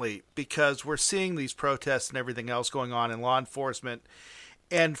recently, because we're seeing these protests and everything else going on in law enforcement.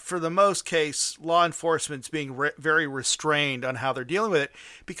 And for the most case, law enforcement's being very restrained on how they're dealing with it,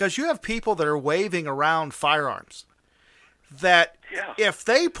 because you have people that are waving around firearms that if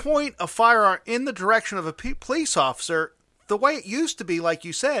they point a firearm in the direction of a police officer, the way it used to be, like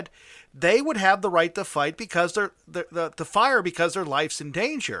you said, they would have the right to fight because to fire because their life's in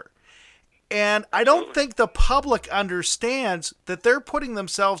danger. And I don't think the public understands that they're putting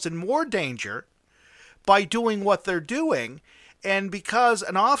themselves in more danger by doing what they're doing. And because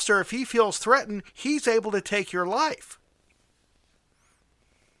an officer, if he feels threatened, he's able to take your life.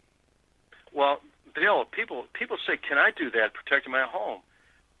 Well, Bill, people say, can I do that, protecting my home?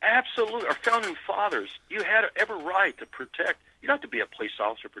 Absolutely. Our founding fathers, you had every right to protect. You don't have to be a police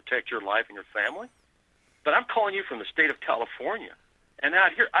officer to protect your life and your family. But I'm calling you from the state of California. And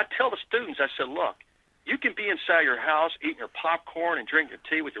out here, I tell the students, I said, look, you can be inside your house eating your popcorn and drinking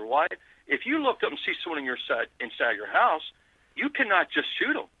tea with your wife. If you look up and see someone inside your house, you cannot just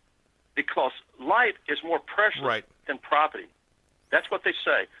shoot them, because life is more precious right. than property. That's what they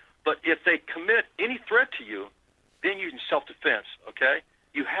say. But if they commit any threat to you, then you can self-defense, okay?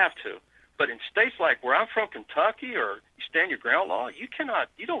 You have to. But in states like where I'm from, Kentucky, or you stand your ground law, you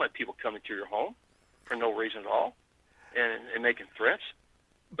don't let people come into your home for no reason at all and making threats.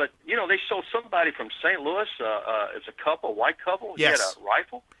 But, you know, they sold somebody from St. Louis as a couple, a white couple. Yes. He had a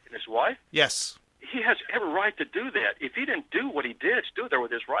rifle and his wife. Yes. He has every right to do that. If he didn't do what he did, stood there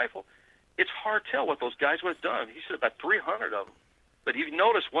with his rifle, it's hard to tell what those guys would have done. He said about 300 of them. But you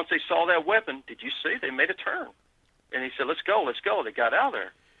notice, once they saw that weapon, did you see? They made a turn. And he said, let's go. They got out of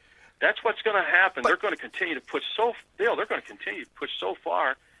there. That's what's going to happen. They're going to continue to push so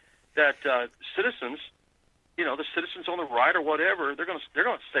far that citizens, you know, the citizens on the right or whatever, they're going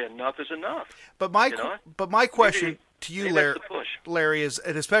to say enough is enough. But my question to you, Larry, is,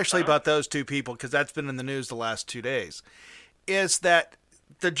 and especially about those two people, because that's been in the news the last 2 days, is that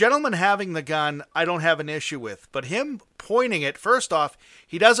the gentleman having the gun, I don't have an issue with, but him pointing it, first off,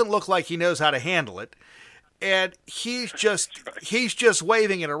 he doesn't look like he knows how to handle it. And he's just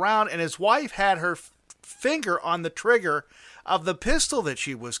waving it around, and his wife had her finger on the trigger of the pistol that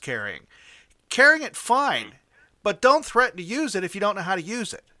she was carrying. Carrying it fine, but don't threaten to use it if you don't know how to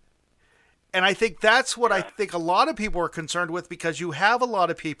use it. And I think that's what I think a lot of people are concerned with, because you have a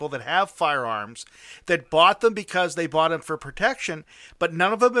lot of people that have firearms that bought them because they bought them for protection, but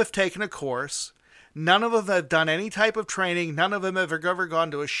none of them have taken a course. None of them have done any type of training. None of them have ever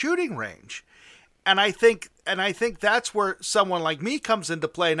gone to a shooting range. And I think that's where someone like me comes into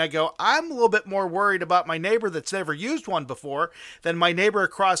play, and I go, I'm a little bit more worried about my neighbor that's never used one before than my neighbor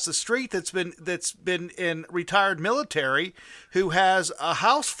across the street that's been in retired military, who has a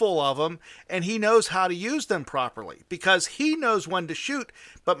house full of them and he knows how to use them properly because he knows when to shoot.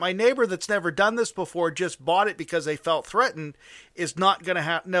 But my neighbor that's never done this before, just bought it because they felt threatened, is not going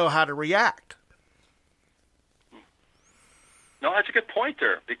to know how to react. No, that's a good point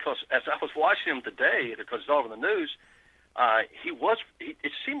there, because as I was watching him today, because it's all over the news,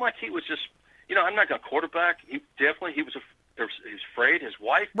 it seemed like he was just, I'm not going to quarterback. He was afraid. His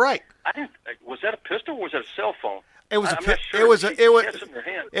wife. Right. Was that a pistol or was that a cell phone? It was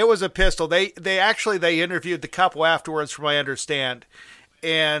It was a pistol. They interviewed the couple afterwards, from what I understand,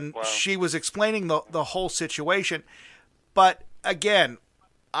 and she was explaining the whole situation. But again,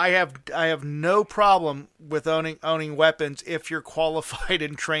 I have no problem with owning weapons if you're qualified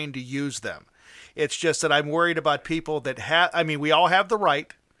and trained to use them. It's just that I'm worried about people that we all have the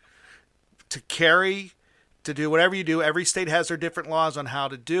right to carry, to do whatever you do. Every state has their different laws on how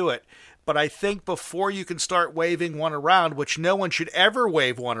to do it. But I think before you can start waving one around, which no one should ever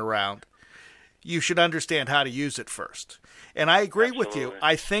wave one around, you should understand how to use it first. And I agree with you.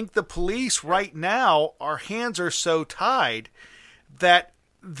 I think the police right now, our hands are so tied that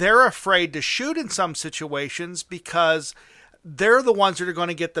they're afraid to shoot in some situations because they're the ones that are going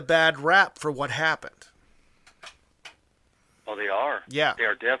to get the bad rap for what happened. Oh, they are. Yeah. They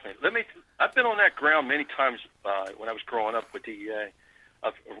are definitely. I've been on that ground many times when I was growing up with DEA,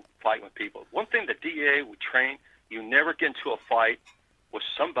 of fighting with people. One thing the DEA would train, you never get into a fight with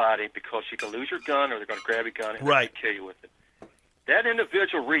somebody because you can lose your gun or they're going to grab your gun and kill you with it. That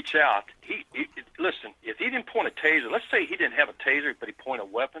individual reach out. Listen, if he didn't point a taser, let's say he didn't have a taser, but he pointed a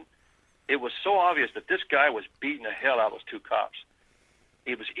weapon, it was so obvious that this guy was beating the hell out of those two cops.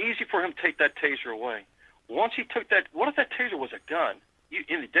 It was easy for him to take that taser away. Once he took that, what if that taser was a gun?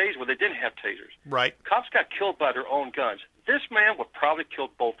 In the days where they didn't have tasers. Right. Cops got killed by their own guns. This man would probably kill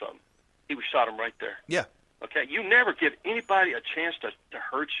both of them. He would shot him right there. Yeah. Okay, you never give anybody a chance to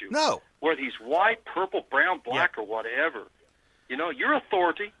hurt you. No. Whether he's white, purple, brown, black, or whatever. Your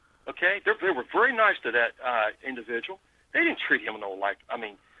authority, okay? They were very nice to that individual. They didn't treat him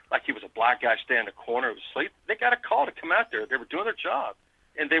like he was a black guy standing in a corner who was asleep. They got a call to come out there. They were doing their job,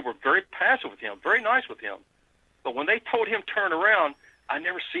 and they were very passive with him, very nice with him. But when they told him turn around, I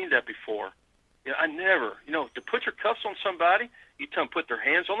never seen that before. I never. To put your cuffs on somebody, you tell them put their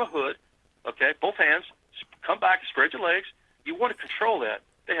hands on the hood, okay, both hands, come back and spread your legs. You want to control that.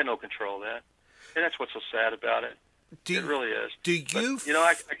 They had no control of that, and that's what's so sad about it. It really is.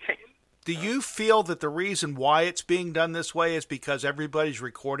 I can't. Do you feel that the reason why it's being done this way is because everybody's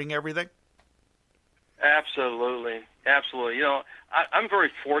recording everything? Absolutely. I'm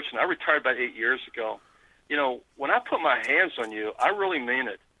very fortunate. I retired about 8 years ago. When I put my hands on you, I really mean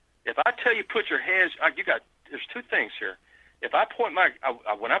it. If I tell you put your hands, there's two things here. When I point my gun,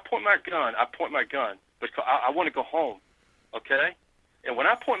 I point my gun because I want to go home, okay? And when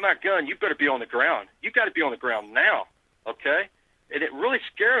I point my gun, you better be on the ground. You got to be on the ground now, okay? And it really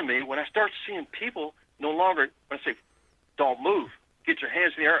scared me when I start seeing people no longer, when I say, don't move, get your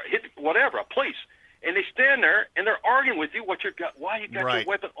hands in the air, hit whatever, please. And they stand there and they're arguing with you why you got your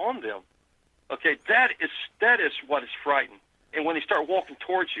weapon on them. Okay, that is what is frightening. And when they start walking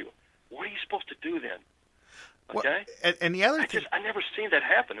towards you, what are you supposed to do then? Okay? Well, and the other thing, I never seen that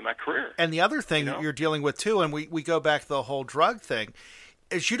happen in my career. And the other thing you're dealing with too, and we go back to the whole drug thing,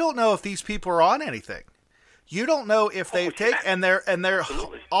 is you don't know if these people are on anything. You don't know if they've taken, and they're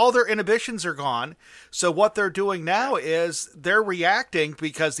all their inhibitions are gone. So what they're doing now is they're reacting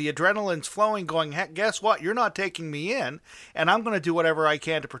because the adrenaline's flowing, going, heck, guess what? You're not taking me in, and I'm going to do whatever I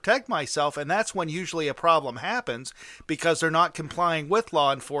can to protect myself. And that's when usually a problem happens because they're not complying with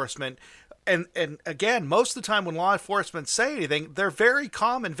law enforcement. And again, most of the time when law enforcement say anything, they're very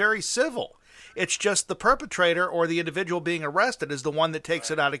calm and very civil. It's just the perpetrator or the individual being arrested is the one that takes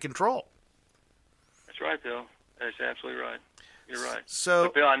it out of control. That's right, Bill. That's absolutely right. You're right. So,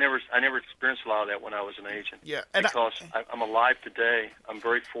 but Bill, I never experienced a lot of that when I was an agent. Yeah, because I'm alive today. I'm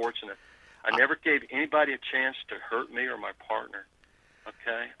very fortunate. I never gave anybody a chance to hurt me or my partner.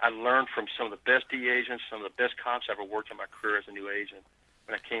 Okay, I learned from some of the best DEA agents, some of the best cops I ever worked in my career as a new agent.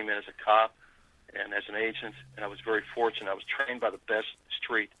 When I came in as a cop and as an agent, and I was very fortunate. I was trained by the best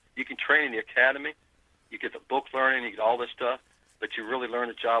street. You can train in the academy, you get the book learning, you get all this stuff, but you really learn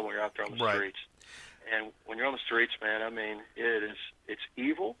the job when you're out there on the streets. And when you're on the streets, man, it's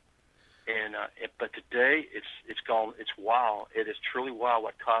evil, and but today it's wild. It is truly wild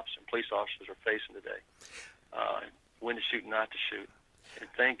what cops and police officers are facing today. When to shoot and not to shoot. And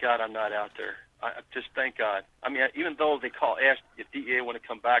thank God I'm not out there. I just thank God. I mean, even though they ask if DEA want to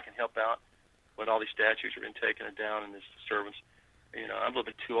come back and help out when all these statues have been taken down and this disturbance, I'm a little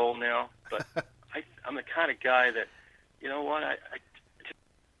bit too old now, but I'm the kind of guy that, you know what, I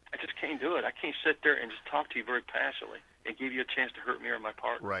just can't do it. I can't sit there and just talk to you very passionately and give you a chance to hurt me or my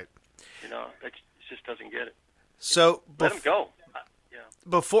partner. Right. It just doesn't get it. So let him go.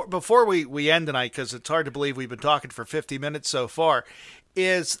 Before we end tonight, because it's hard to believe we've been talking for 50 minutes so far,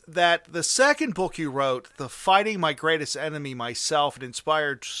 is that the second book you wrote, The Fighting My Greatest Enemy, Myself, an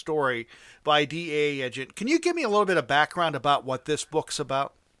inspired story by DEA agent. Can you give me a little bit of background about what this book's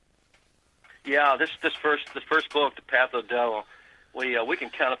about? Yeah, this first book, The Path of the Devil, we can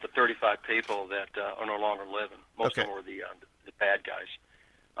count up to 35 people that are no longer living. Most of them were the bad guys.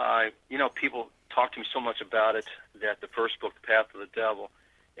 People talk to me so much about it that the first book, The Path of the Devil,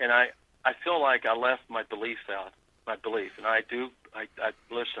 and I feel like I left my belief out. My belief, and I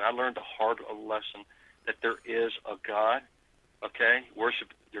listen. I learned the hard lesson that there is a God. Okay, worship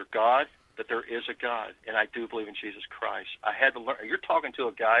your God, that there is a God, and I do believe in Jesus Christ. I had to learn. You're talking to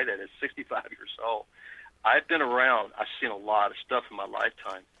a guy that is 65 years old. I've been around. I've seen a lot of stuff in my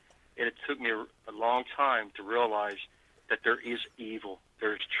lifetime, and it took me a long time to realize that there is evil.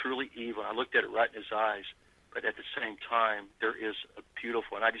 There is truly evil. I looked at it right in his eyes, but at the same time, there is a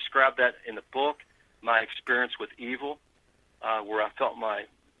beautiful. And I described that in the book. My experience with evil, where I felt my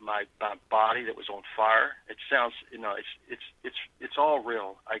body that was on fire. It sounds, it's all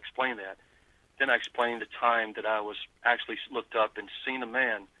real. I explained that. Then I explained the time that I was actually looked up and seen a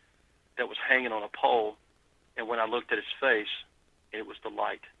man that was hanging on a pole, and when I looked at his face, it was the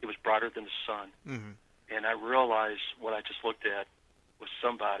light. It was brighter than the sun. Mm-hmm. And I realized what I just looked at was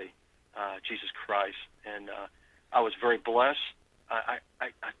somebody, Jesus Christ, and I was very blessed. I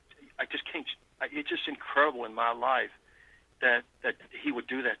just can't. It's just incredible in my life that he would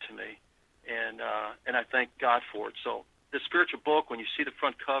do that to me, and I thank God for it. So the spiritual book, when you see the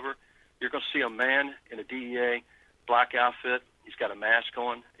front cover, you're going to see a man in a DEA black outfit. He's got a mask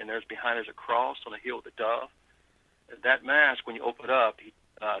on, and there's behind there's a cross on the heel of the dove. That mask, when you open it up,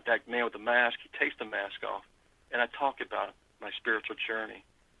 that man with the mask, he takes the mask off, and I talk about my spiritual journey,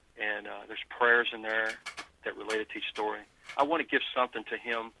 and there's prayers in there that related to each story. I want to give something to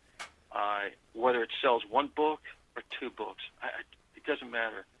him. Whether it sells one book or two books, it doesn't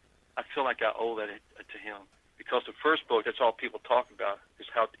matter. I feel like I owe that to him, because the first book, that's all people talk about, is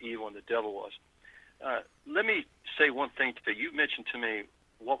how evil and the devil was. Let me say one thing to you. You mentioned to me,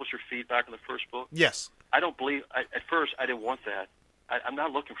 what was your feedback on the first book? Yes. I don't believe, at first, I didn't want that. I'm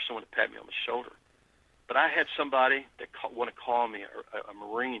not looking for someone to pat me on the shoulder. But I had somebody that want to call me a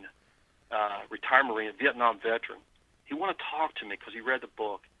Marine, retired Marine, a Vietnam veteran. He wanted to talk to me because he read the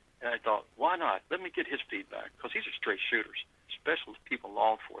book. And I thought, why not? Let me get his feedback, because these are straight shooters, especially people in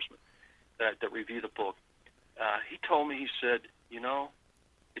law enforcement that review the book. He told me, he said,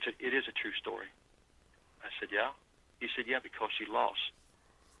 it is a true story. I said, yeah? He said, yeah, because she lost.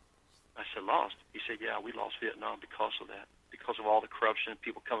 I said, lost? He said, yeah, we lost Vietnam because of that, because of all the corruption,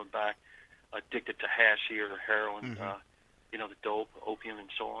 people coming back addicted to hash here or heroin, the dope, opium, and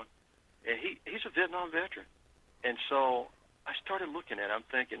so on. And he's a Vietnam veteran. And so I started looking at it. I'm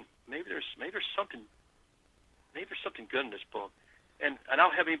thinking, maybe there's something good in this book. And I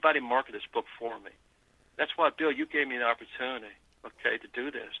don't have anybody market this book for me. That's why, Bill, you gave me an opportunity, to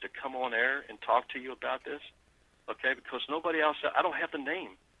do this, to come on air and talk to you about this, because nobody else, I don't have the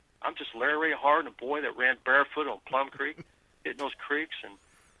name. I'm just Larry Ray Hardin, a boy that ran barefoot on Plum Creek, hitting those creeks, and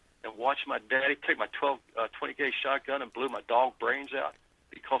watching my daddy take my 20-gauge shotgun and blew my dog brains out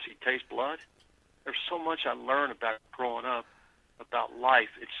because he tastes blood. There's so much I learned about growing up, about life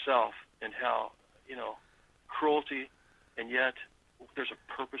itself, and how, cruelty, and yet there's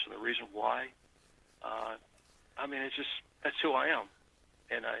a purpose and a reason why. That's who I am.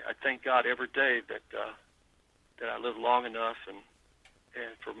 And I thank God every day that I live long enough and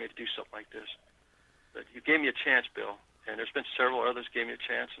for me to do something like this. But you gave me a chance, Bill, and there's been several others gave me a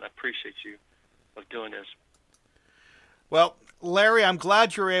chance, and I appreciate you of doing this. Well, Larry, I'm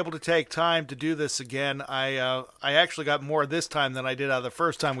glad you were able to take time to do this again. I actually got more this time than I did out of the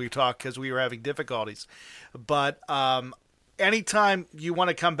first time we talked because we were having difficulties. But anytime you want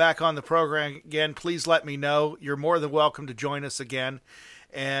to come back on the program again, please let me know. You're more than welcome to join us again.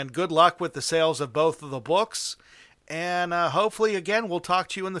 And good luck with the sales of both of the books. And hopefully, again, we'll talk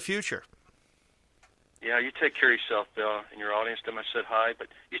to you in the future. Yeah, you take care of yourself, Bill, and your audience. Them I said hi, but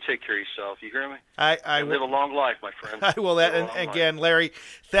you take care of yourself. You hear me? I live a long life, my friend. I will. And again, Larry,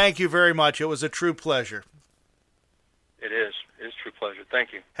 thank you very much. It was a true pleasure. It is. It is a true pleasure.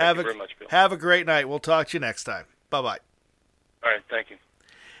 Thank you. Thank you very much, Bill. Have a great night. We'll talk to you next time. Bye-bye. All right, thank you.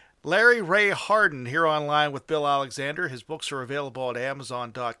 Larry Ray Harden here online with Bill Alexander. His books are available at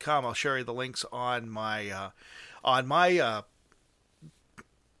Amazon.com. I'll share you the links on my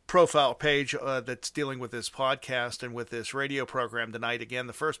profile page that's dealing with this podcast and with this radio program tonight. Again,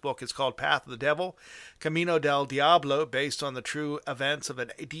 the first book is called Path of the Devil, Camino del Diablo, based on the true events of a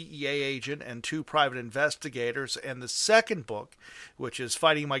DEA agent and two private investigators. And the second book, which is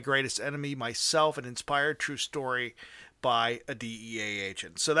Fighting My Greatest Enemy, Myself, an inspired true story by a DEA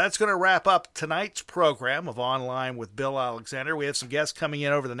agent. So that's going to wrap up tonight's program of Online with Bill Alexander. We have some guests coming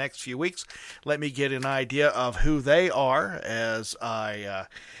in over the next few weeks. Let me get an idea of who they are as I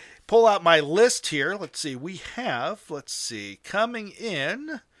pull out my list here. Let's see, coming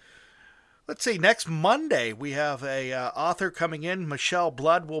in. Let's see, next Monday we have a author coming in. Michelle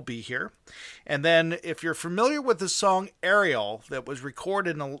Blood will be here. And then if you're familiar with the song Ariel that was recorded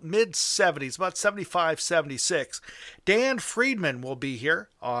in the mid-70s, about 75, 76, Dan Friedman will be here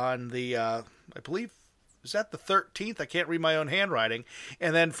on the, I believe, is that the 13th? I can't read my own handwriting.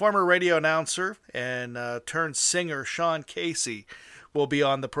 And then former radio announcer and turned singer Sean Casey will be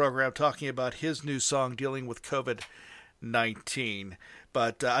on the program talking about his new song dealing with COVID-19.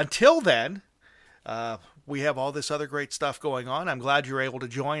 But until then, we have all this other great stuff going on. I'm glad you're able to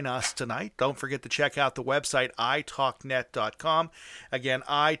join us tonight. Don't forget to check out the website, italknet.com. Again,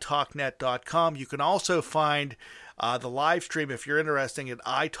 italknet.com. You can also find the live stream, if you're interested, at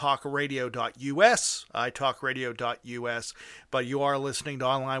italkradio.us, italkradio.us. But you are listening to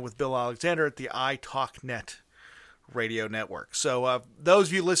Online with Bill Alexander at the iTalkNet Radio Network. So those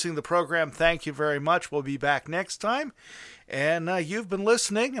of you listening to the program, thank you very much. We'll be back next time. And you've been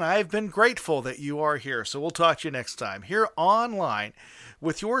listening, and I've been grateful that you are here. So we'll talk to you next time here online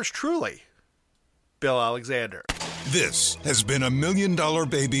with yours truly, Bill Alexander. This has been a $1 Million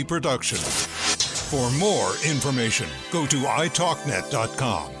Baby production. For more information, go to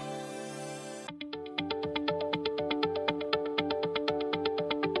italknet.com.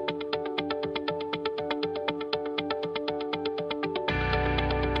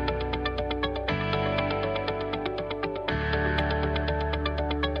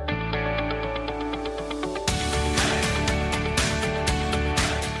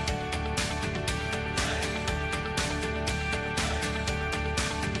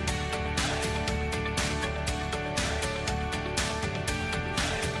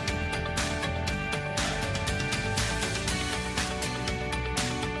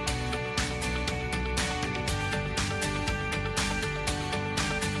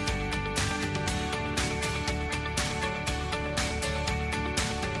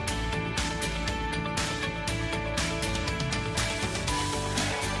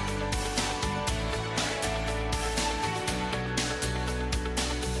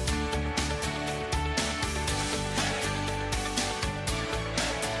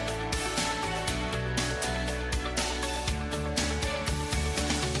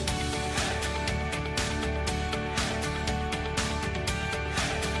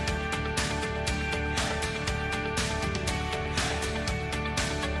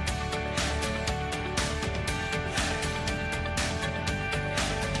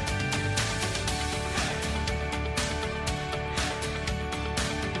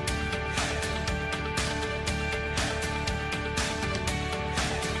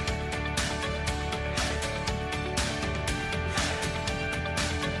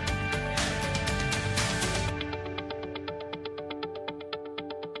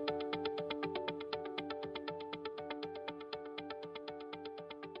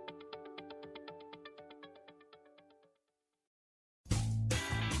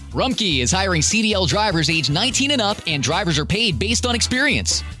 Rumpke is hiring CDL drivers age 19 and up, and drivers are paid based on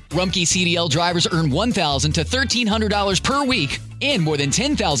experience. Rumpke CDL drivers earn $1,000 to $1,300 per week, and more than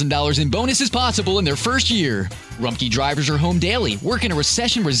 $10,000 in bonuses possible in their first year. Rumpke drivers are home daily, work in a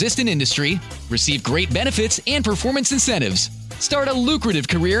recession-resistant industry, receive great benefits and performance incentives. Start a lucrative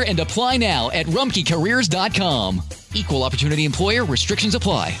career and apply now at RumpkeCareers.com. Equal opportunity employer. Restrictions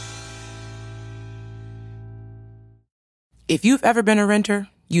apply. If you've ever been a renter,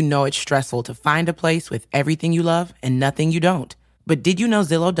 you know it's stressful to find a place with everything you love and nothing you don't. But did you know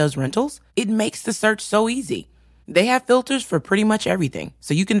Zillow does rentals? It makes the search so easy. They have filters for pretty much everything,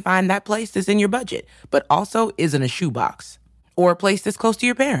 so you can find that place that's in your budget, but also isn't a shoebox. Or a place that's close to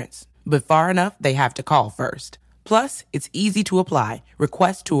your parents, but far enough they have to call first. Plus, it's easy to apply,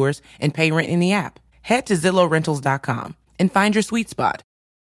 request tours, and pay rent in the app. Head to ZillowRentals.com and find your sweet spot.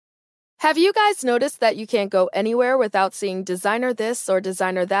 Have you guys noticed that you can't go anywhere without seeing designer this or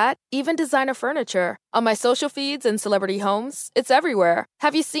designer that, even designer furniture? On my social feeds and celebrity homes, it's everywhere.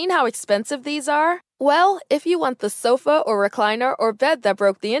 Have you seen how expensive these are? Well, if you want the sofa or recliner or bed that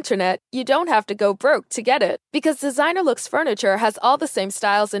broke the internet, you don't have to go broke to get it. Because Designer Looks furniture has all the same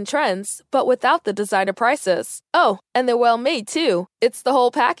styles and trends, but without the designer prices. Oh, and they're well made too. It's the whole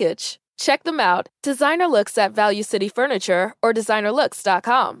package. Check them out. Designer Looks at Value City Furniture or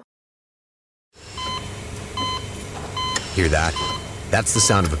designerlooks.com. Hear that? That's the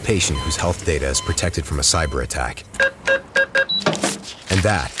sound of a patient whose health data is protected from a cyber attack. And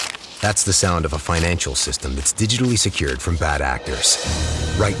that's the sound of a financial system that's digitally secured from bad actors.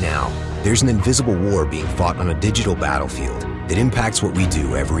 Right now, there's an invisible war being fought on a digital battlefield that impacts what we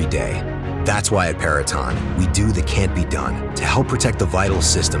do every day. That's why at Peraton, we do the can't be done to help protect the vital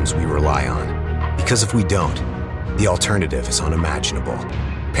systems we rely on. Because if we don't, the alternative is unimaginable.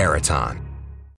 Peraton.